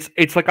 and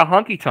it's like a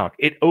honky tonk.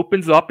 It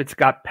opens up. It's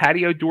got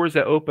patio doors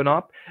that open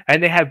up,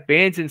 and they have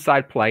bands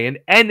inside playing,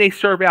 and they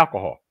serve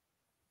alcohol.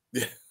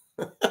 Yeah,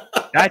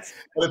 that's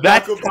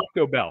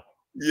Taco Bell.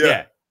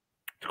 Yeah,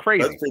 it's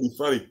crazy. That's pretty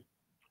funny.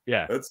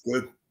 Yeah, that's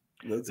good.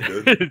 That's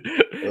good.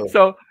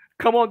 So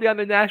come on down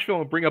to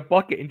Nashville and bring a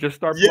bucket and just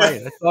start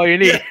playing. That's all you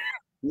need.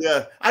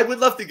 Yeah, I would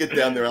love to get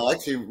down there. I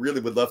actually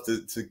really would love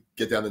to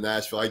get down to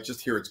Nashville. I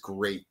just hear it's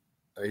great.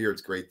 I hear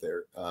it's great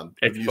there.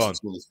 It's fun.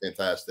 It's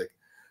fantastic.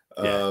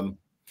 So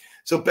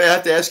I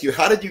have to ask you,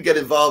 how did you get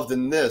involved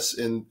in this,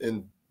 in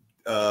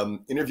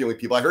interviewing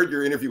people? I heard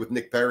your interview with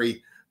Nick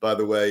Perry, by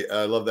the way.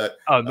 I love that.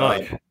 Oh,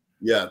 nice.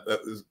 Yeah, that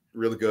was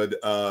really good.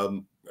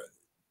 I'm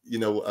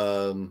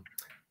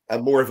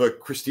more of a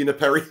Christina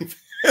Perry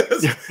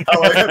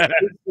I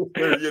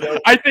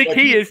think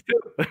he is too.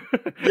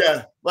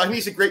 Yeah, well,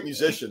 he's a great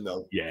musician,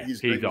 though. Yeah,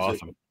 he's Musician.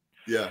 awesome.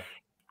 Yeah.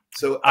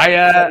 So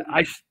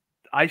I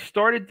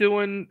started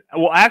doing,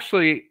 well,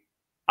 actually,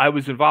 I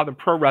was involved in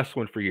pro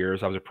wrestling for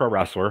years. I was a pro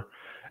wrestler,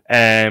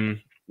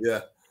 and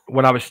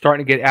when I was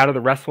starting to get out of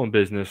the wrestling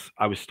business,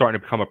 I was starting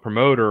to become a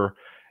promoter,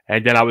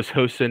 and then I was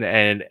hosting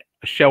a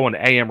show on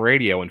AM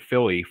radio in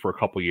Philly for a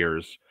couple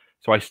years.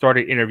 So I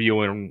started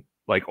interviewing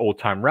like old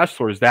time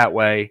wrestlers that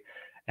way.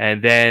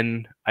 And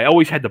then I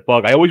always had the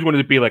bug. I always wanted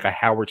to be like a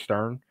Howard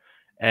Stern.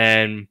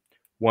 And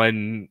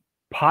when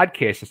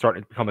podcasting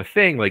started to become a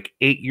thing, like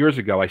 8 years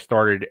ago, I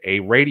started a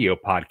radio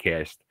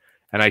podcast,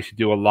 and I used to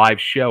do a live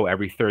show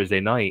every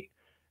Thursday night.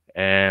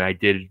 And I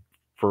did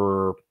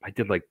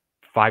like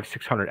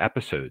 500-600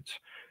 episodes.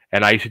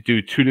 And I used to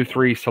do 2 to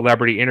 3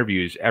 celebrity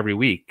interviews every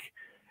week.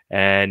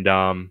 And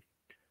I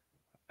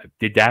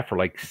did that for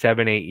like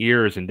 7-8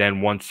 years. And then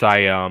once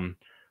I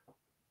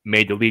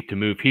made the leap to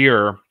move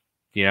here,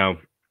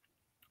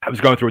 I was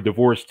going through a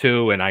divorce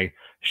too, and I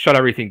shut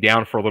everything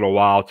down for a little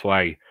while till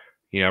I,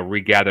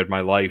 regathered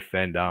my life.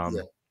 And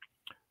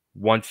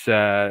once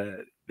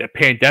the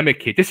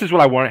pandemic hit, this is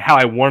what how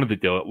I wanted to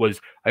do it.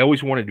 Was I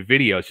always wanted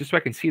videos just so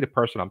I can see the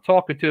person I'm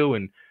talking to,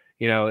 and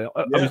I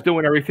was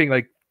doing everything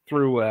like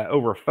through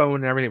over a phone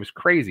and everything. It was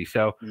crazy.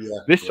 So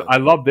I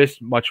love this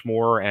much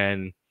more,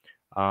 and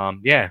so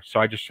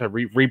I just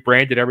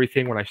rebranded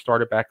everything when I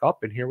started back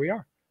up, and here we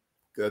are.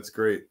 That's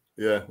great.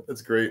 Yeah,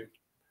 that's great.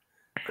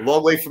 A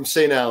long way from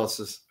St.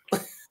 Alice's.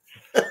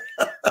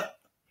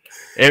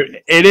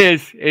 It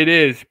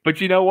is.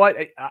 But you know what?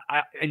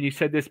 And you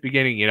said this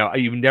beginning,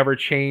 you've never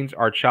changed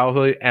our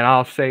childhood. And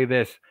I'll say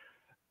this,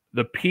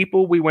 the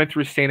people we went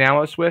through St.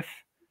 Alice with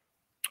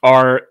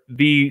are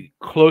the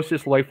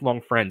closest lifelong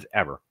friends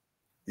ever.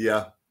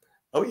 Yeah.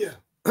 Oh, yeah.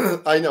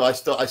 I know. I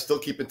still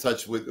keep in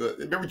touch with,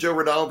 remember Joe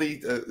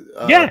Rinaldi?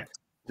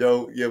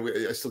 Joe,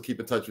 I still keep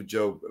in touch with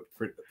Joe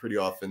pretty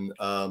often.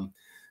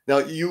 Now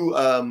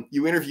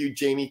you interviewed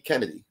Jamie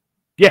Kennedy.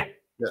 Yeah.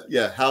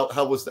 Yeah.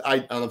 How was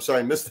I'm sorry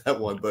I missed that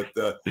one, but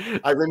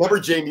I remember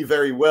Jamie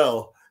very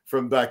well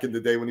from back in the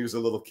day when he was a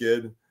little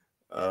kid.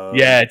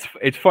 Yeah,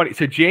 it's funny.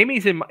 So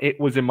Jamie's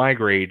was in my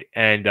grade,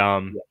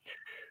 and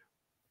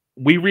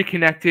we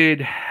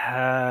reconnected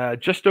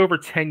just over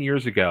 10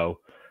 years ago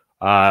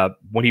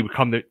when he would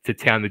come to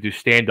town to do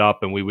stand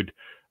up, and we would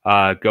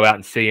go out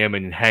and see him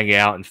and hang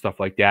out and stuff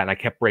like that. And I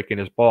kept breaking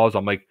his balls.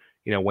 I'm like,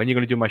 when are you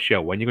going to do my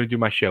show? When are you going to do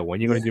my show? When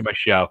are you going to do my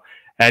show?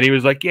 And he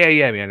was like,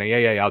 yeah, man.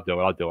 Yeah, I'll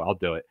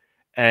do it.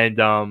 And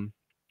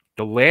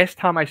the last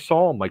time I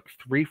saw him, like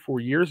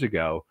 3-4 years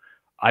ago,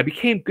 I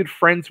became good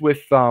friends with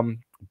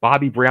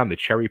Bobby Brown, the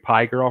cherry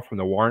pie girl from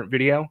the Warrant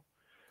video.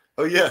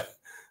 Oh, yeah.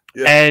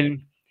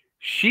 And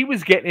she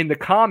was getting into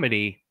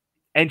comedy,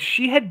 and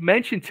she had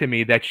mentioned to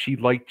me that she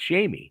liked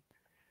Jamie.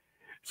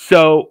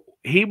 So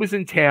he was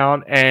in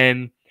town,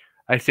 and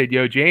I said,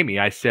 yo, Jamie,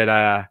 I said,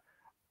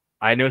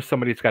 I know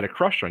somebody's got a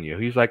crush on you.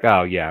 He's like,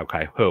 oh, yeah,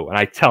 okay, who? And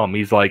I tell him,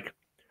 he's like,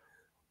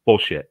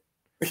 bullshit.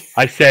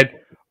 I said,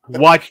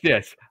 watch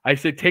this. I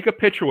said, take a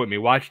picture with me.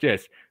 Watch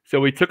this. So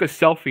we took a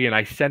selfie, and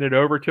I sent it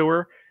over to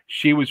her.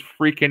 She was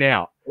freaking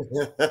out.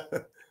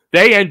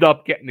 They end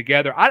up getting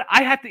together.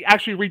 I had to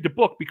actually read the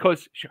book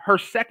because her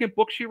second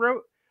book she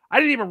wrote, I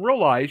didn't even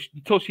realize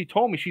until she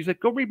told me. She's like,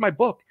 go read my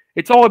book.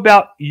 It's all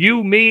about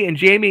you, me, and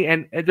Jamie.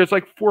 And there's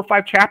like 4 or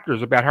 5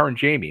 chapters about her and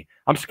Jamie.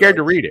 I'm scared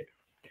to read it.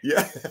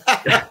 Yeah.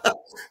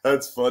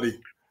 That's funny.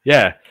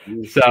 Yeah.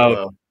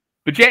 So,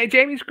 but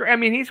Jamie's great. I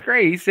mean, he's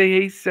great. He's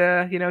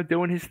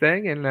doing his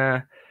thing.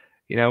 And,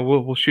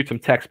 we'll shoot some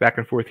texts back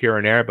and forth here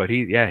and there. But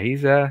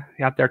he's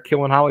out there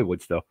killing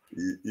Hollywood still.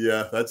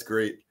 Yeah, that's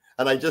great.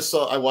 And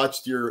I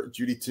watched your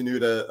Judy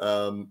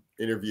Tenuta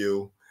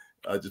interview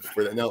just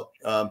for that. Now,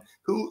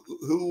 who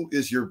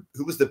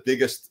was the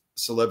biggest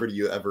celebrity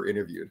you ever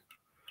interviewed?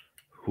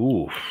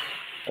 Ooh.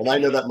 And I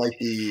know that might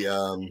be,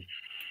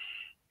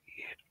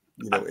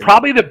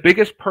 probably the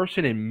biggest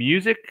person in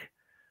music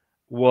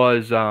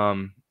was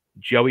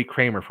Joey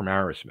Kramer from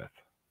Aerosmith.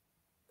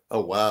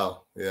 Oh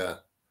wow, yeah.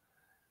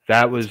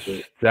 That was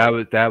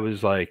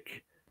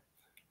like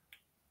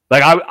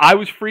I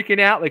was freaking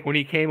out like when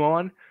he came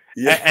on.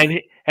 Yeah.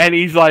 And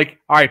he's like,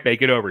 all right, babe,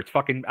 get over. It's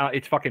fucking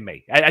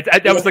me.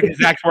 That was like his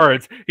exact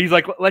words. He's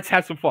like, let's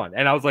have some fun.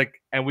 And I was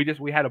like, and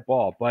we had a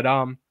ball. But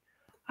honestly,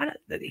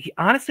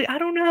 I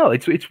don't know.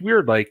 It's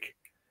weird. Like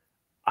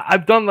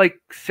I've done like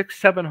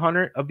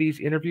 600-700 of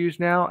these interviews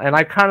now, and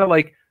I kind of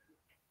like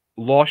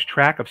lost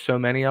track of so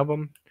many of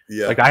them.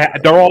 Yeah. Like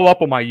they're all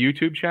up on my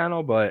YouTube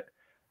channel, but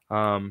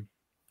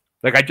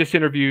like I just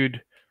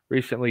interviewed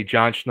recently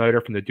John Schneider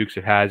from the Dukes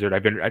of Hazzard.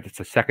 It's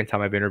the second time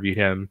I've interviewed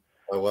him.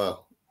 Oh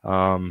wow.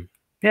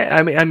 Yeah,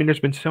 I mean, there's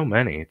been so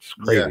many. It's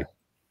crazy. Yeah,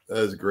 that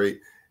is great.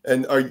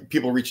 And are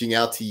people reaching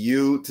out to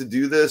you to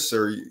do this,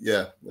 or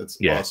that's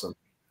awesome.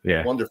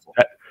 Yeah, wonderful.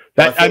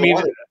 I mean,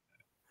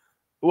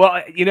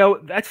 well,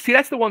 that's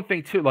the one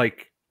thing too.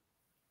 Like,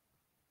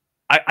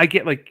 I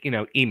get like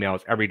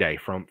emails every day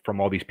from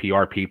all these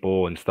PR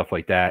people and stuff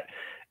like that,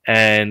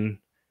 and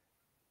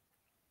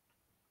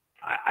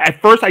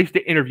at first I used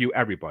to interview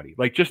everybody,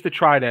 like just to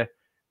try to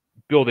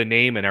build a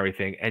name and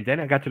everything. And then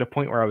I got to the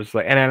point where I was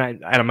like,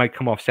 and I might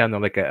come off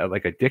sounding like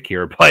a dick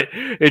here, but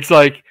it's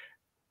like,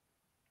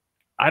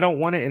 I don't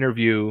want to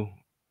interview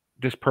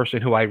this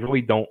person who I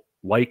really don't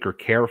like or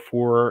care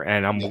for.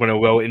 And I'm going to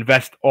go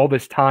invest all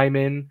this time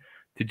in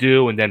to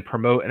do, and then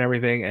promote and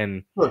everything.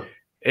 And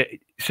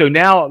so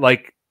now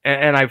like,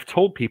 and I've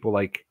told people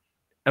like,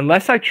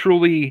 unless I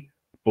truly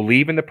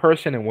believe in the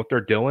person and what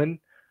they're doing,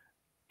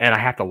 and I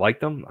have to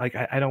like them, like,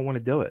 I don't want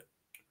to do it.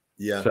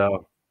 Yeah.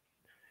 So,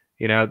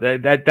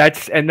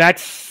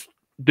 that's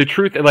the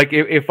truth. Like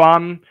if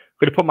I'm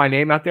going to put my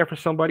name out there for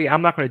somebody,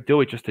 I'm not going to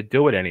do it just to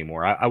do it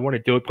anymore. I want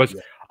to do it because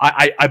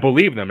I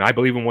believe them. And I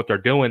believe in what they're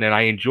doing, and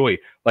I enjoy.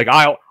 Like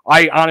I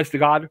honest to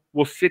God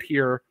will sit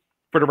here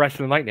for the rest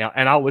of the night now,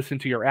 and I'll listen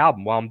to your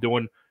album while I'm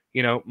doing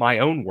my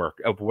own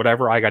work of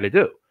whatever I got to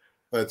do.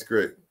 That's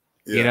great.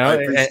 Yeah, I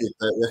appreciate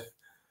that.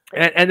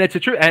 Yeah. And that's the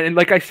truth. And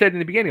like I said in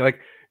the beginning, like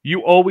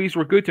you always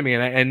were good to me,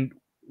 and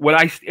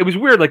it was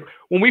weird. Like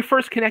when we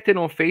first connected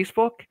on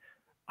Facebook,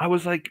 I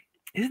was like,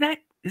 is that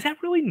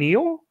really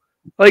Neil?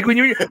 Like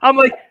I'm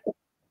like,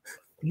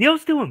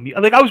 Neil's doing,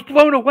 like, I was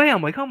blown away.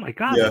 I'm like, oh my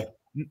God,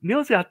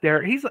 Neil's out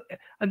there.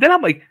 And then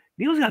I'm like,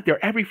 Neil's out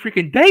there every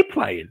freaking day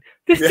playing.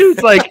 This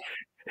dude's like,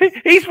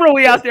 he's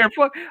really out there.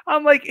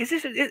 I'm like, is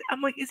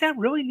that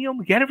really Neil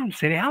McGettigan from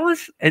St.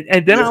 Alice?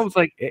 And then I was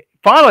like,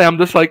 finally, I'm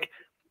just like,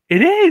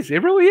 it is.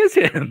 It really is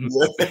him.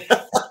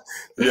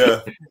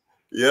 Yeah.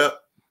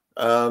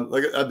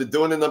 Like I've been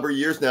doing it a number of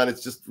years now, and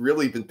it's just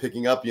really been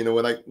picking up.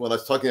 When I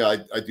was talking, I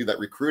do that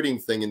recruiting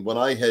thing, and when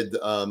I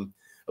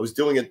was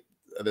doing it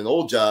at an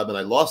old job, and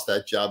I lost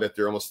that job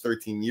after almost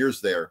 13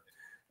 years there.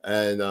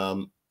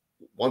 And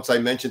once I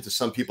mentioned to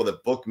some people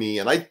that book me,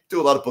 and I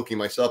do a lot of booking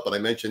myself, but I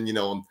mentioned,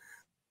 I'm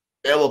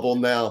available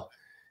now,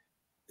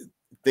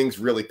 things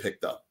really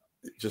picked up.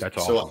 That's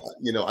awesome.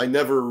 So, I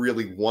never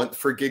really want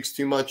for gigs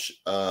too much.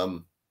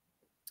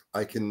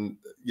 I can,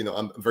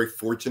 I'm very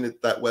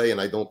fortunate that way, and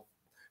I don't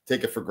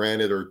take it for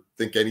granted or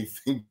think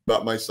anything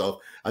about myself.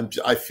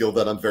 I feel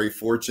that I'm very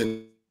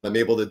fortunate. I'm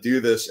able to do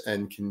this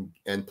and can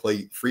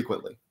play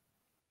frequently.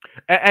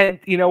 And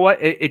you know what?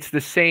 It's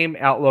the same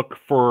outlook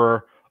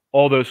for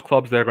all those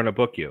clubs that are going to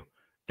book you.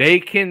 They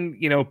can,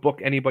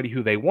 book anybody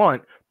who they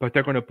want, but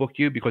they're going to book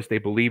you because they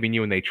believe in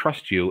you and they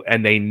trust you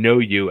and they know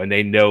you and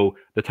they know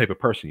the type of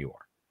person you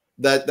are.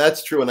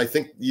 That's true, and I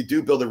think you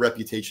do build a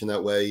reputation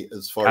that way,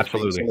 as far as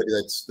being somebody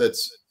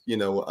that's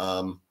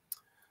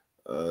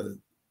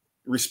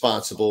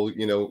responsible,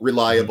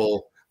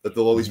 reliable, that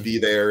they'll always be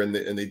there, and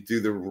they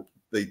do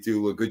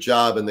a good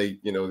job, and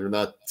they're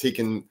not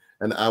taking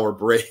an hour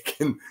break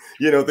and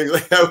things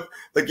like that.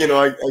 Like I get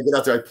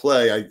out there, I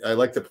play, I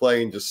like to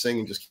play and just sing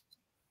and just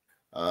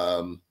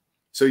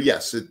so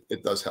yes,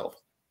 it does help.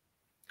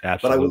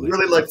 Absolutely. But I would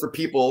really like for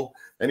people,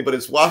 anybody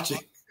that's watching,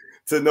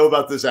 to know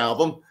about this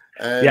album.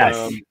 And yes.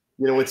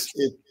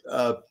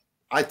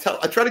 I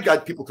try to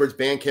guide people towards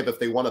Bandcamp if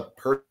they want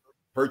to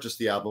purchase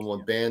the album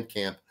on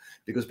Bandcamp,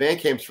 because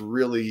Bandcamp's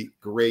really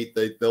great.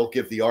 They'll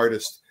give the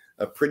artist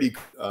a pretty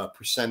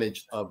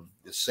percentage of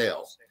the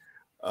sale.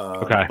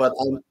 Okay.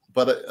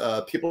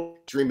 But people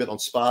stream it on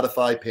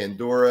Spotify,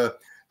 Pandora,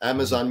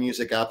 Amazon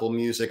Music, Apple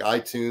Music,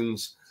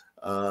 iTunes,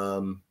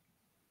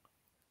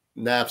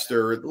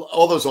 Napster,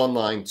 all those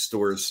online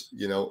stores,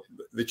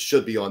 that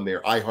should be on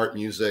there. iHeart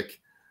Music.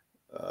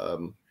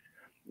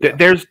 Yeah.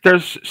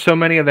 There's so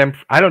many of them.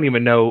 I don't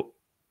even know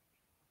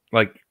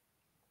like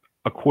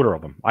a quarter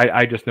of them.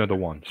 I just know the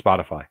one,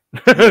 Spotify.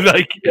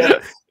 Yeah.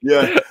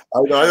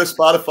 I know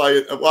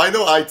Spotify. Well, I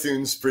know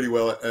iTunes pretty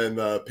well, and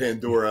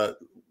Pandora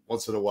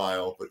once in a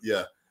while. But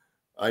yeah,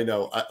 I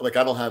know. I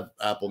don't have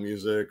Apple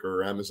Music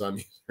or Amazon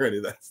Music or any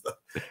of that stuff.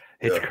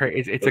 It's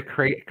crazy. It's a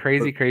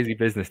crazy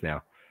business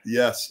now.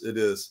 Yes, it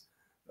is.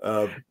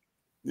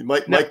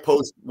 Mike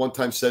Post one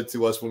time said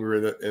to us when we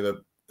were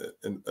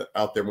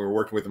out there when we were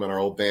working with him on our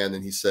old band,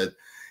 and he said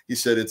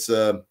it's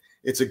a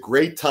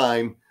great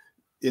time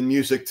in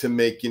music to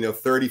make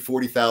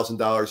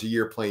 $30,000-$40,000 a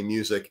year playing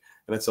music,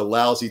 and it's a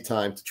lousy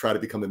time to try to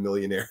become a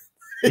millionaire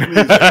in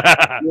music.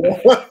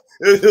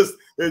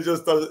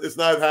 It's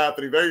not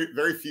happening. Very,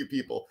 very few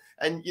people.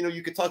 And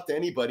you could talk to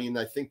anybody, and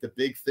I think the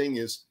big thing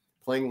is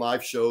playing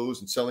live shows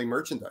and selling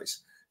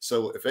merchandise.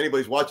 So if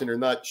anybody's watching or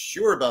not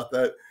sure about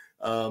that,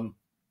 a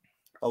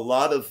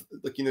lot of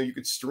you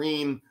could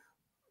stream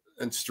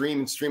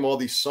all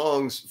these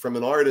songs from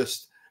an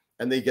artist,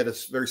 and they get a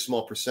very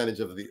small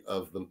percentage of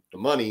the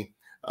money.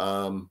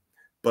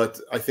 But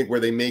I think where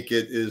they make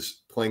it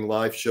is playing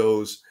live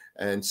shows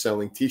and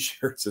selling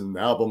T-shirts and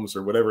albums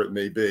or whatever it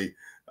may be.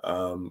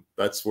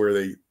 That's where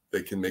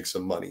they can make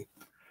some money.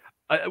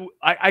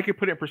 I could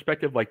put it in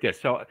perspective like this.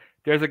 So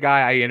there's a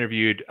guy I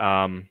interviewed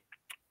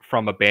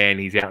from a band.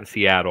 He's out in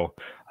Seattle.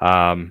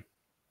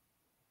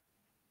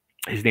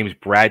 His name is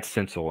Brad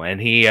Sinsel,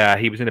 and he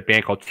was in a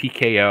band called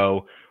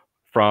TKO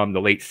from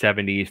the late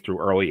 70s through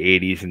early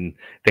 80s, and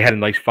they had a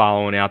nice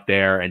following out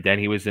there. And then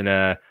he was in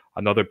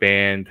another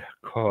band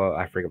called,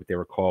 I forget what they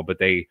were called, but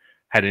they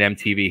had an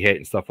MTV hit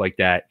and stuff like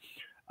that.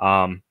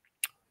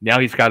 Now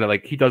he's got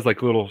he does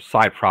little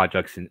side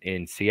projects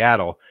in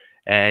Seattle,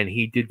 and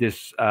he did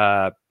this.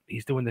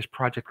 He's doing this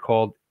project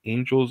called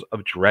Angels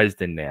of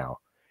Dresden now,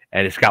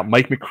 and it's got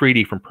Mike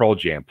McCready from Pearl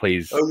Jam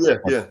plays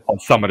on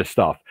some of the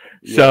stuff.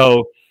 Yeah.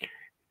 So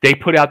they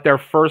put out their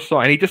first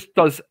song, and he just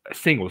does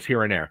singles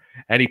here and there.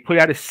 And he put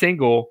out a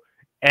single,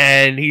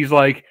 and he's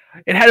like,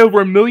 it had over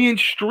 1 million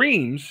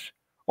streams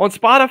on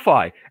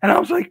Spotify. And I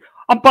was like,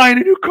 I'm buying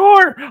a new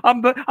car.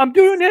 I'm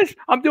doing this.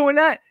 I'm doing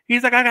that.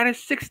 He's like, I got a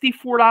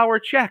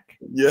 $64 check.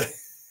 Yeah.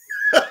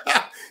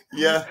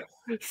 Yeah.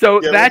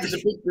 So that's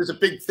there's a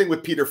big thing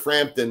with Peter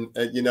Frampton,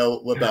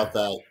 about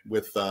that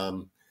with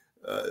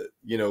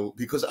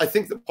because I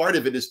think the part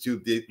of it is too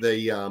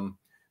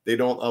they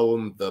don't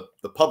own the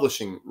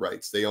publishing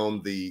rights. They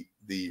own the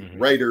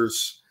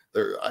writers.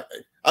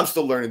 I'm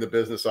still learning the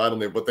business, so I don't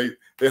know, but they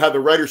have the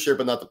writer share,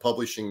 but not the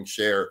publishing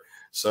share.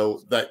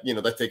 So that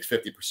that takes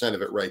 50%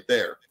 of it right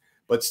there.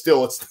 But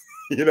still, it's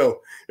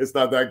it's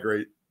not that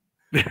great.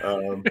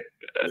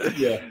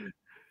 Yeah.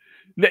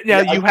 Now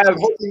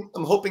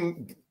I'm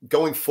hoping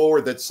going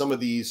forward that some of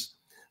these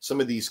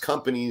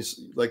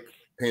companies like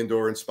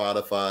Pandora and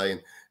Spotify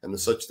and the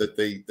such, that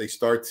they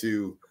start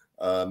to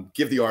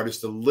give the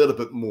artist a little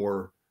bit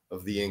more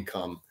of the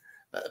income.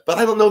 But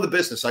I don't know the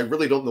business. I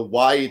really don't know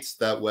why it's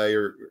that way,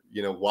 or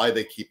why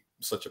they keep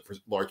such a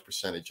large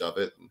percentage of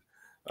it.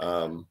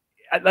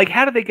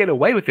 How do they get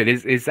away with it?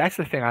 Is that's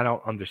the thing I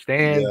don't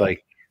understand.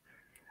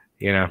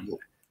 Yeah.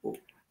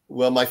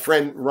 Well, my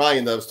friend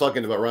Ryan, that I was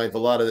talking about, Ryan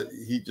Vallada,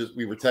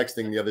 we were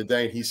texting the other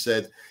day, and he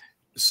said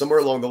somewhere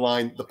along the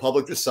line, the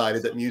public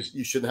decided that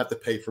you shouldn't have to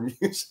pay for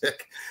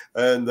music,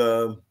 and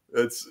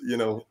it's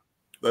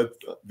that's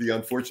the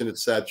unfortunate,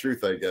 sad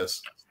truth, I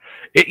guess.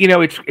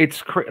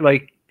 It's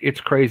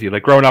crazy.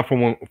 Like growing up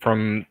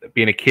from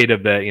being a kid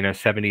of the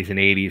 70s and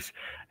 80s,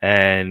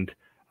 and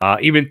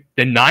even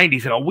the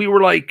 90s, and we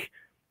were like,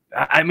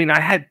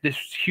 I had this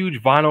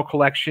huge vinyl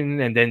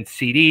collection, and then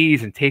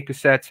CDs and tape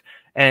cassettes,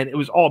 and it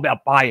was all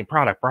about buying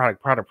product.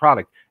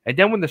 And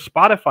then when the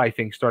Spotify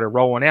thing started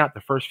rolling out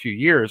the first few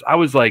years, I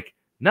was like,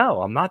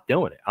 no, I'm not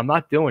doing it.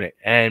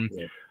 And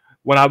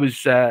when I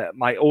was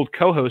my old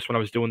co-host, when I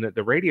was doing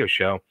the radio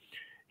show,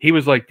 he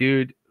was like,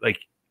 dude, like,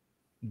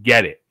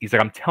 get it. He's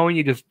like, I'm telling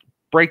you, just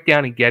break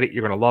down and get it.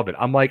 You're going to love it.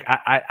 I'm like,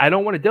 I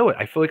don't want to do it.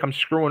 I feel like I'm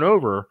screwing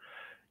over,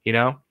 you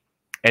know?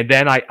 And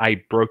then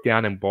I broke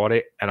down and bought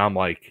it. And I'm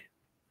like,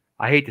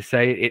 I hate to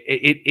say it,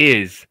 it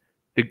is,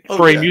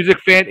 for a music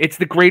fan, it's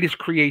the greatest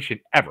creation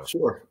ever.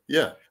 Sure.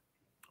 Yeah.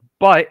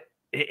 But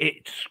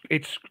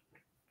it's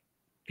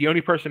the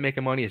only person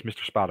making money is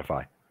Mr.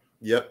 Spotify.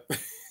 Yep.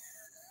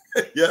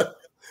 Yeah.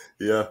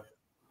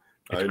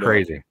 It's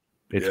crazy.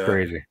 It's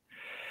crazy.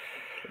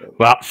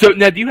 Well, so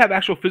now, do you have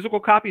actual physical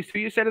copies too,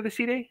 you said, of the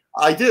CD?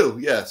 I do.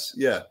 Yes.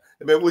 Yeah.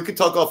 I mean, we could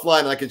talk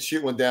offline. I could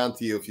shoot one down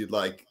to you if you'd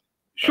like.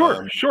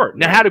 Sure.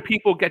 Now, how do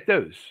people get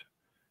those?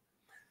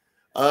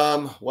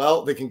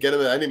 Well, they can get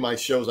them at any of my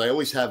shows. I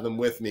always have them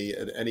with me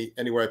at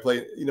anywhere I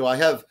play. You know, I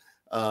had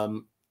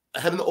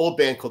an old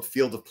band called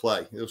Field of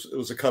Play. It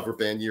was a cover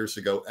band years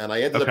ago, and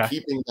I ended up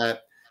keeping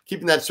that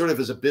sort of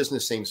as a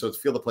business name. So it's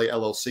Field of Play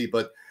LLC,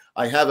 but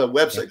I have a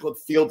website called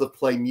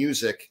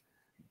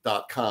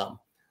fieldofplaymusic.com.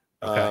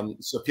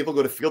 So people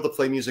go to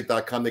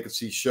fieldofplaymusic.com. They can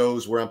see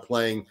shows where I'm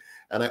playing,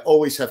 and I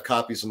always have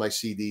copies of my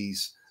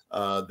CDs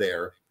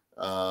there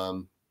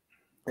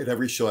at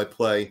every show I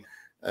play.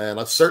 And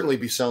I'll certainly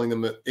be selling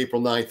them at April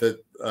 9th at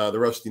the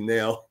Rusty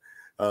Nail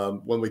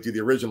when we do the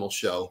original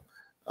show.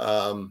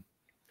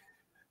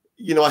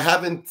 You know, I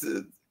haven't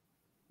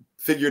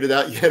figured it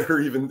out yet, or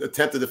even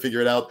attempted to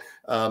figure it out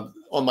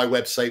on my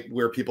website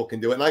where people can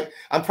do it. And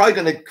I'm probably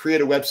going to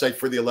create a website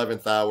for the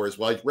 11th Hour as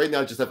well. Right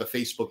now, I just have a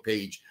Facebook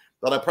page,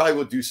 but I probably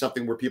will do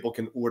something where people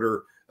can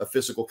order a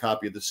physical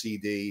copy of the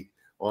CD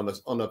on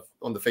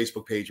the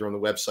Facebook page or on the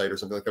website or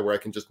something like that, where I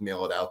can just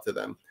mail it out to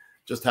them.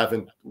 Just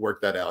haven't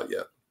worked that out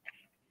yet.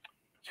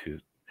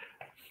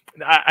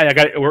 I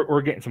got.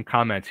 We're getting some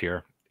comments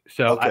here,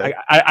 so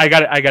I got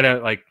to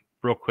like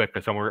real quick,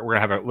 because we're gonna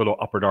have a little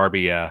Upper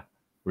Darby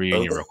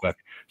reunion real quick.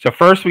 So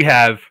first we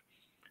have.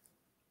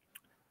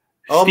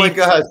 Oh my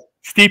God,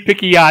 Steve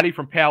Picchiotti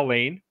from Pale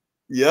Lane.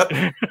 Yep.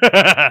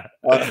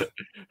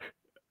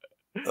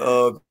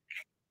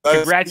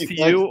 Congrats to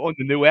you on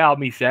the new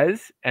album, he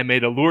says, and may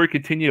the Lord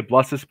continue to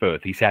bless us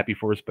both. He's happy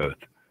for us both.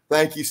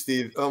 Thank you,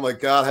 Steve. Oh my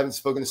God, I haven't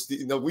spoken to Steve.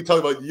 You know, we talk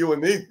about you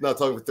and me not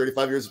talking for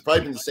 35 years. It's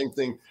probably been the same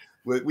thing.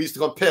 We used to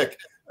go Pick.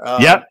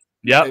 Yep.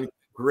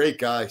 Great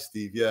guy,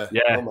 Steve. Yeah.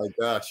 Oh my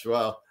gosh.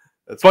 Wow.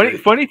 That's funny.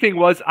 Great. Funny thing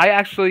was, I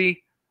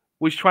actually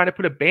was trying to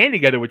put a band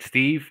together with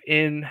Steve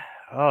in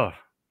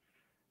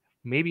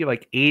maybe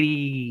like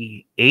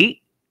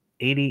 88,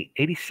 80,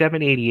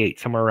 87, 88,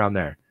 somewhere around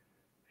there.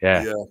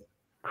 Yeah.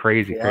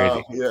 Crazy.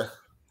 Yeah.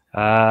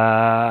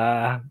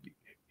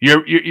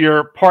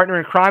 Your partner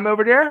in crime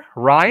over there,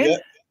 Ryan?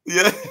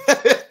 Yeah.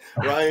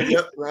 Ryan,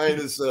 Ryan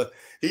is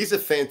he's a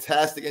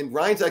fantastic, and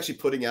Ryan's actually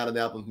putting out an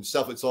album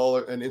himself. It's all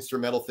an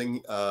instrumental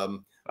thing.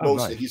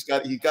 Mostly.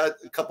 Nice. He got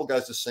a couple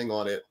guys to sing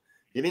on it.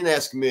 He didn't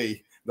ask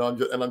me. No,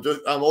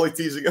 I'm only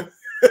teasing him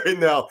right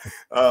now.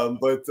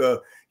 But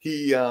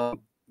he's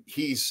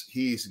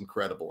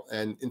incredible.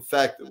 And in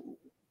fact,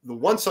 the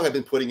one song I've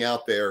been putting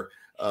out there,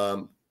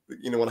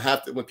 you know,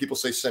 when people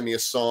say send me a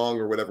song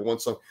or whatever, one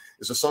song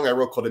is a song I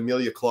wrote called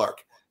Amelia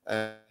Clark.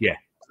 And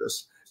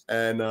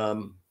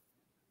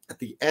at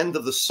the end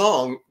of the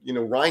song, you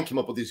know, Ryan came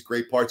up with these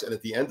great parts, and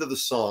at the end of the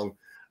song,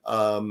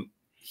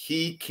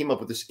 he came up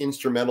with this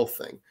instrumental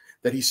thing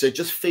that he said,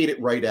 just fade it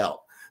right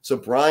out. So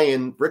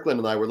Brian Brickland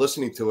and I were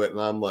listening to it,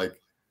 and I'm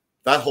like,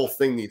 that whole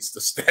thing needs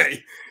to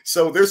stay.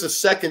 So there's a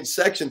second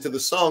section to the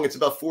song. It's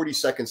about 40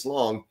 seconds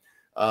long.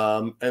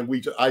 And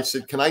I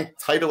said, can I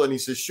title it? And he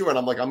says, sure. And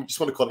I'm like, I just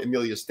want to call it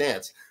Amelia's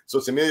Dance. So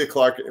it's Amelia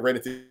Clark right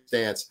at the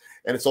dance,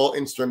 and it's all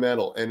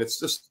instrumental, and it's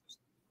just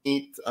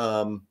neat.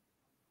 I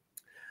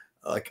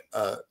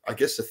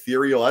guess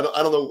ethereal. I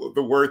don't know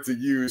the word to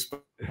use,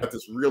 but it's got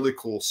this really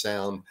cool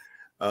sound.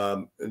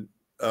 And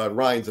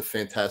Ryan's a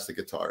fantastic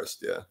guitarist.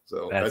 Yeah.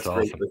 So that's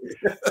awesome.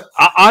 Great.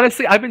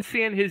 Honestly, I've been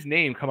seeing his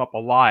name come up a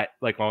lot,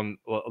 like on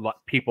a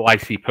lot people I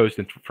see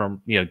posting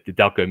from, you know, the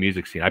Delco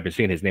music scene. I've been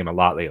seeing his name a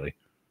lot lately.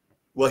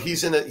 Well,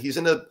 he's in a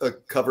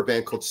cover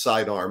band called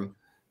Sidearm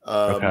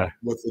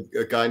with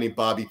a guy named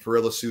Bobby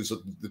Perillis, who's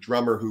the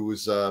drummer, who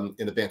was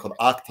in a band called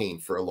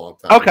Octane for a long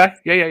time. Okay.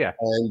 Yeah.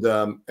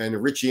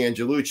 And Richie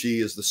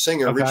Angelucci is the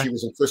singer. Okay. Richie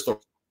was in Crystal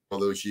Rock all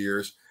those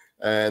years.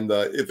 And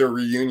if there are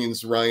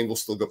reunions, Ryan will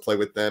still go play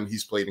with them.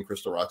 He's played in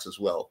Crystal Rocks as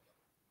well.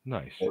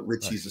 Nice.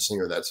 Richie's the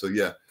singer of that. So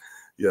yeah.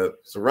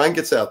 So Ryan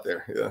gets out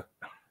there. Yeah.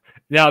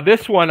 Now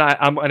this one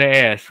I'm going to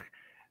ask: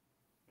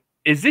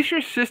 is this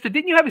your sister?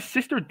 Didn't you have a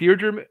sister,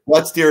 Deirdre?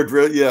 That's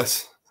Deirdre.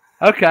 Yes.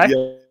 Okay.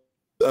 Yeah.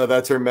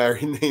 That's her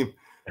married name.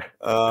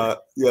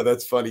 Yeah,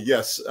 that's funny.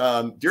 Yes.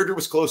 Deirdre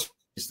was closer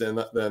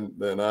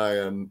than I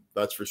am.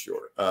 That's for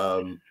sure.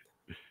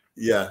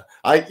 Yeah,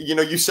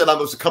 you said I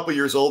was a couple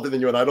years older than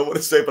you, and I don't want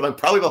to say, but I'm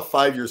probably about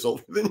 5 years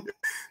older than you.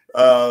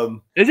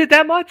 Is it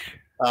that much?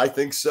 I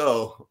think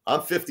so.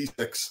 I'm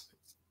 56.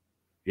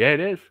 Yeah, it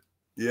is.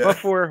 Yeah.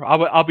 Before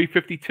I'll be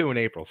 52 in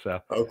April. So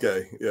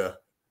Okay. Yeah.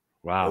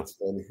 wow. That's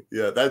funny.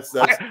 Yeah. That's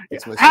How my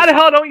sister. the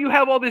hell don't you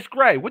have all this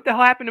gray? What the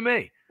hell happened to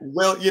me?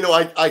 Well,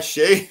 I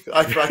shave.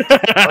 I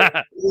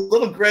a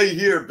little gray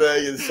here,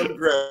 Bay, and some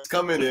gray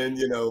coming in,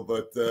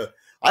 but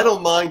I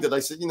don't mind it. I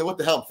said, what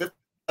the hell? I'm 50,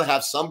 I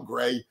have some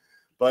gray,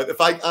 but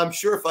I'm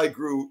sure if I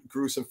grew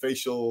some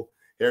facial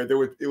hair,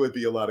 it would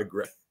be a lot of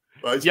gray.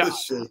 I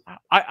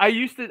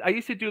used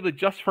to do the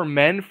Just for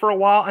Men for a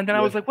while, and then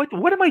I was like,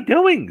 what am I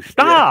doing?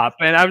 Stop!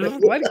 And I was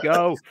just let it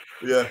go.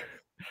 Yeah,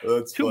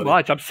 that's too funny.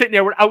 much. I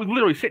was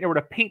literally sitting there with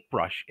a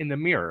paintbrush in the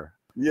mirror.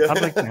 Yeah,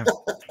 I'm like,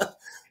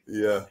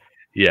 no.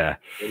 Yeah.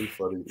 Very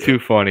funny. Yeah.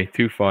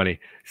 Too funny.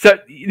 So,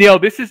 Neil,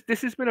 this has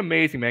been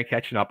amazing, man,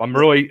 catching up.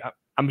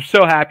 I'm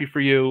so happy for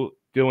you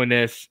doing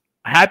this.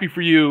 Happy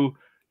for you,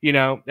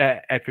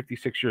 at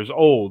 56 years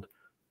old,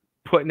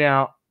 putting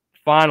out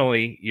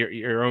finally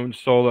your own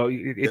solo.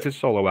 It's a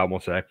solo album, we'll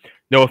say.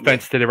 No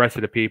offense to the rest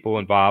of the people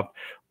involved,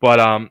 but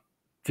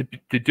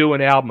to do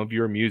an album of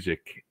your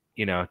music,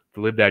 to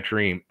live that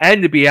dream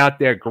and to be out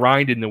there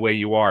grinding the way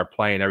you are,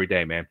 playing every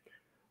day, man.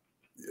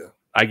 Yeah.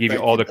 I give you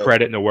all the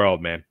credit in the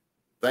world, man.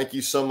 Thank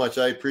you so much.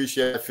 I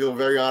appreciate it. I feel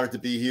very honored to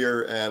be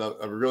here, and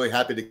I'm really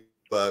happy to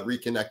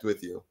reconnect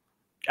with you.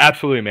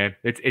 Absolutely, man.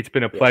 It's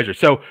been a pleasure.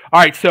 So, all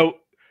right. So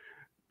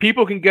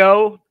people can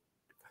go.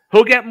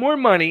 He'll get more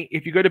money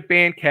if you go to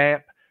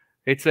Bandcamp.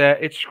 It's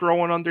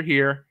scrolling under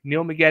here.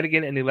 Neil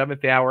McGettigan and the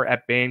 11th Hour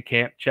at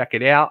Bandcamp. Check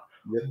it out.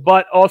 Yep.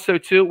 But also,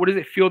 too, what is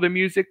it?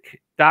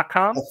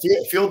 Feelthemusic.com?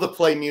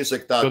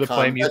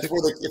 Feeltheplaymusic.com. That's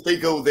where if they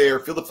go there,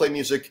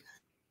 Feeltheplaymusic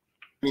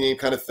name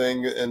kind of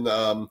thing, and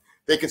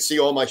they can see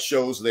all my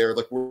shows there.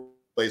 Like where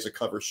plays a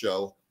cover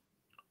show,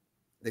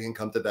 they can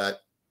come to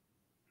that.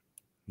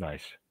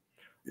 Nice.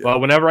 Yeah.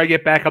 Well, whenever I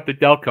get back up to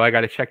Delco, I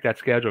got to check that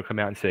schedule. Come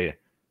out and see you.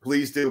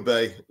 Please do,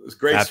 Bay. It was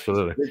great.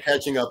 Absolutely. Great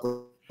catching up.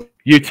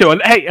 You too.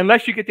 And hey,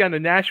 unless you get down to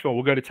Nashville,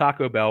 we'll go to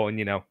Taco Bell, and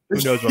who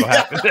knows what'll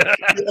happen.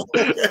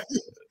 Okay.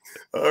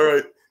 All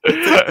right.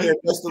 Take care.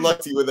 Best of luck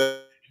to you with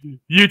that.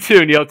 You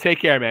too, Neil. Take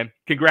care, man.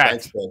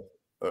 Congrats. Thanks, man.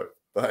 All right.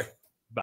 Bye.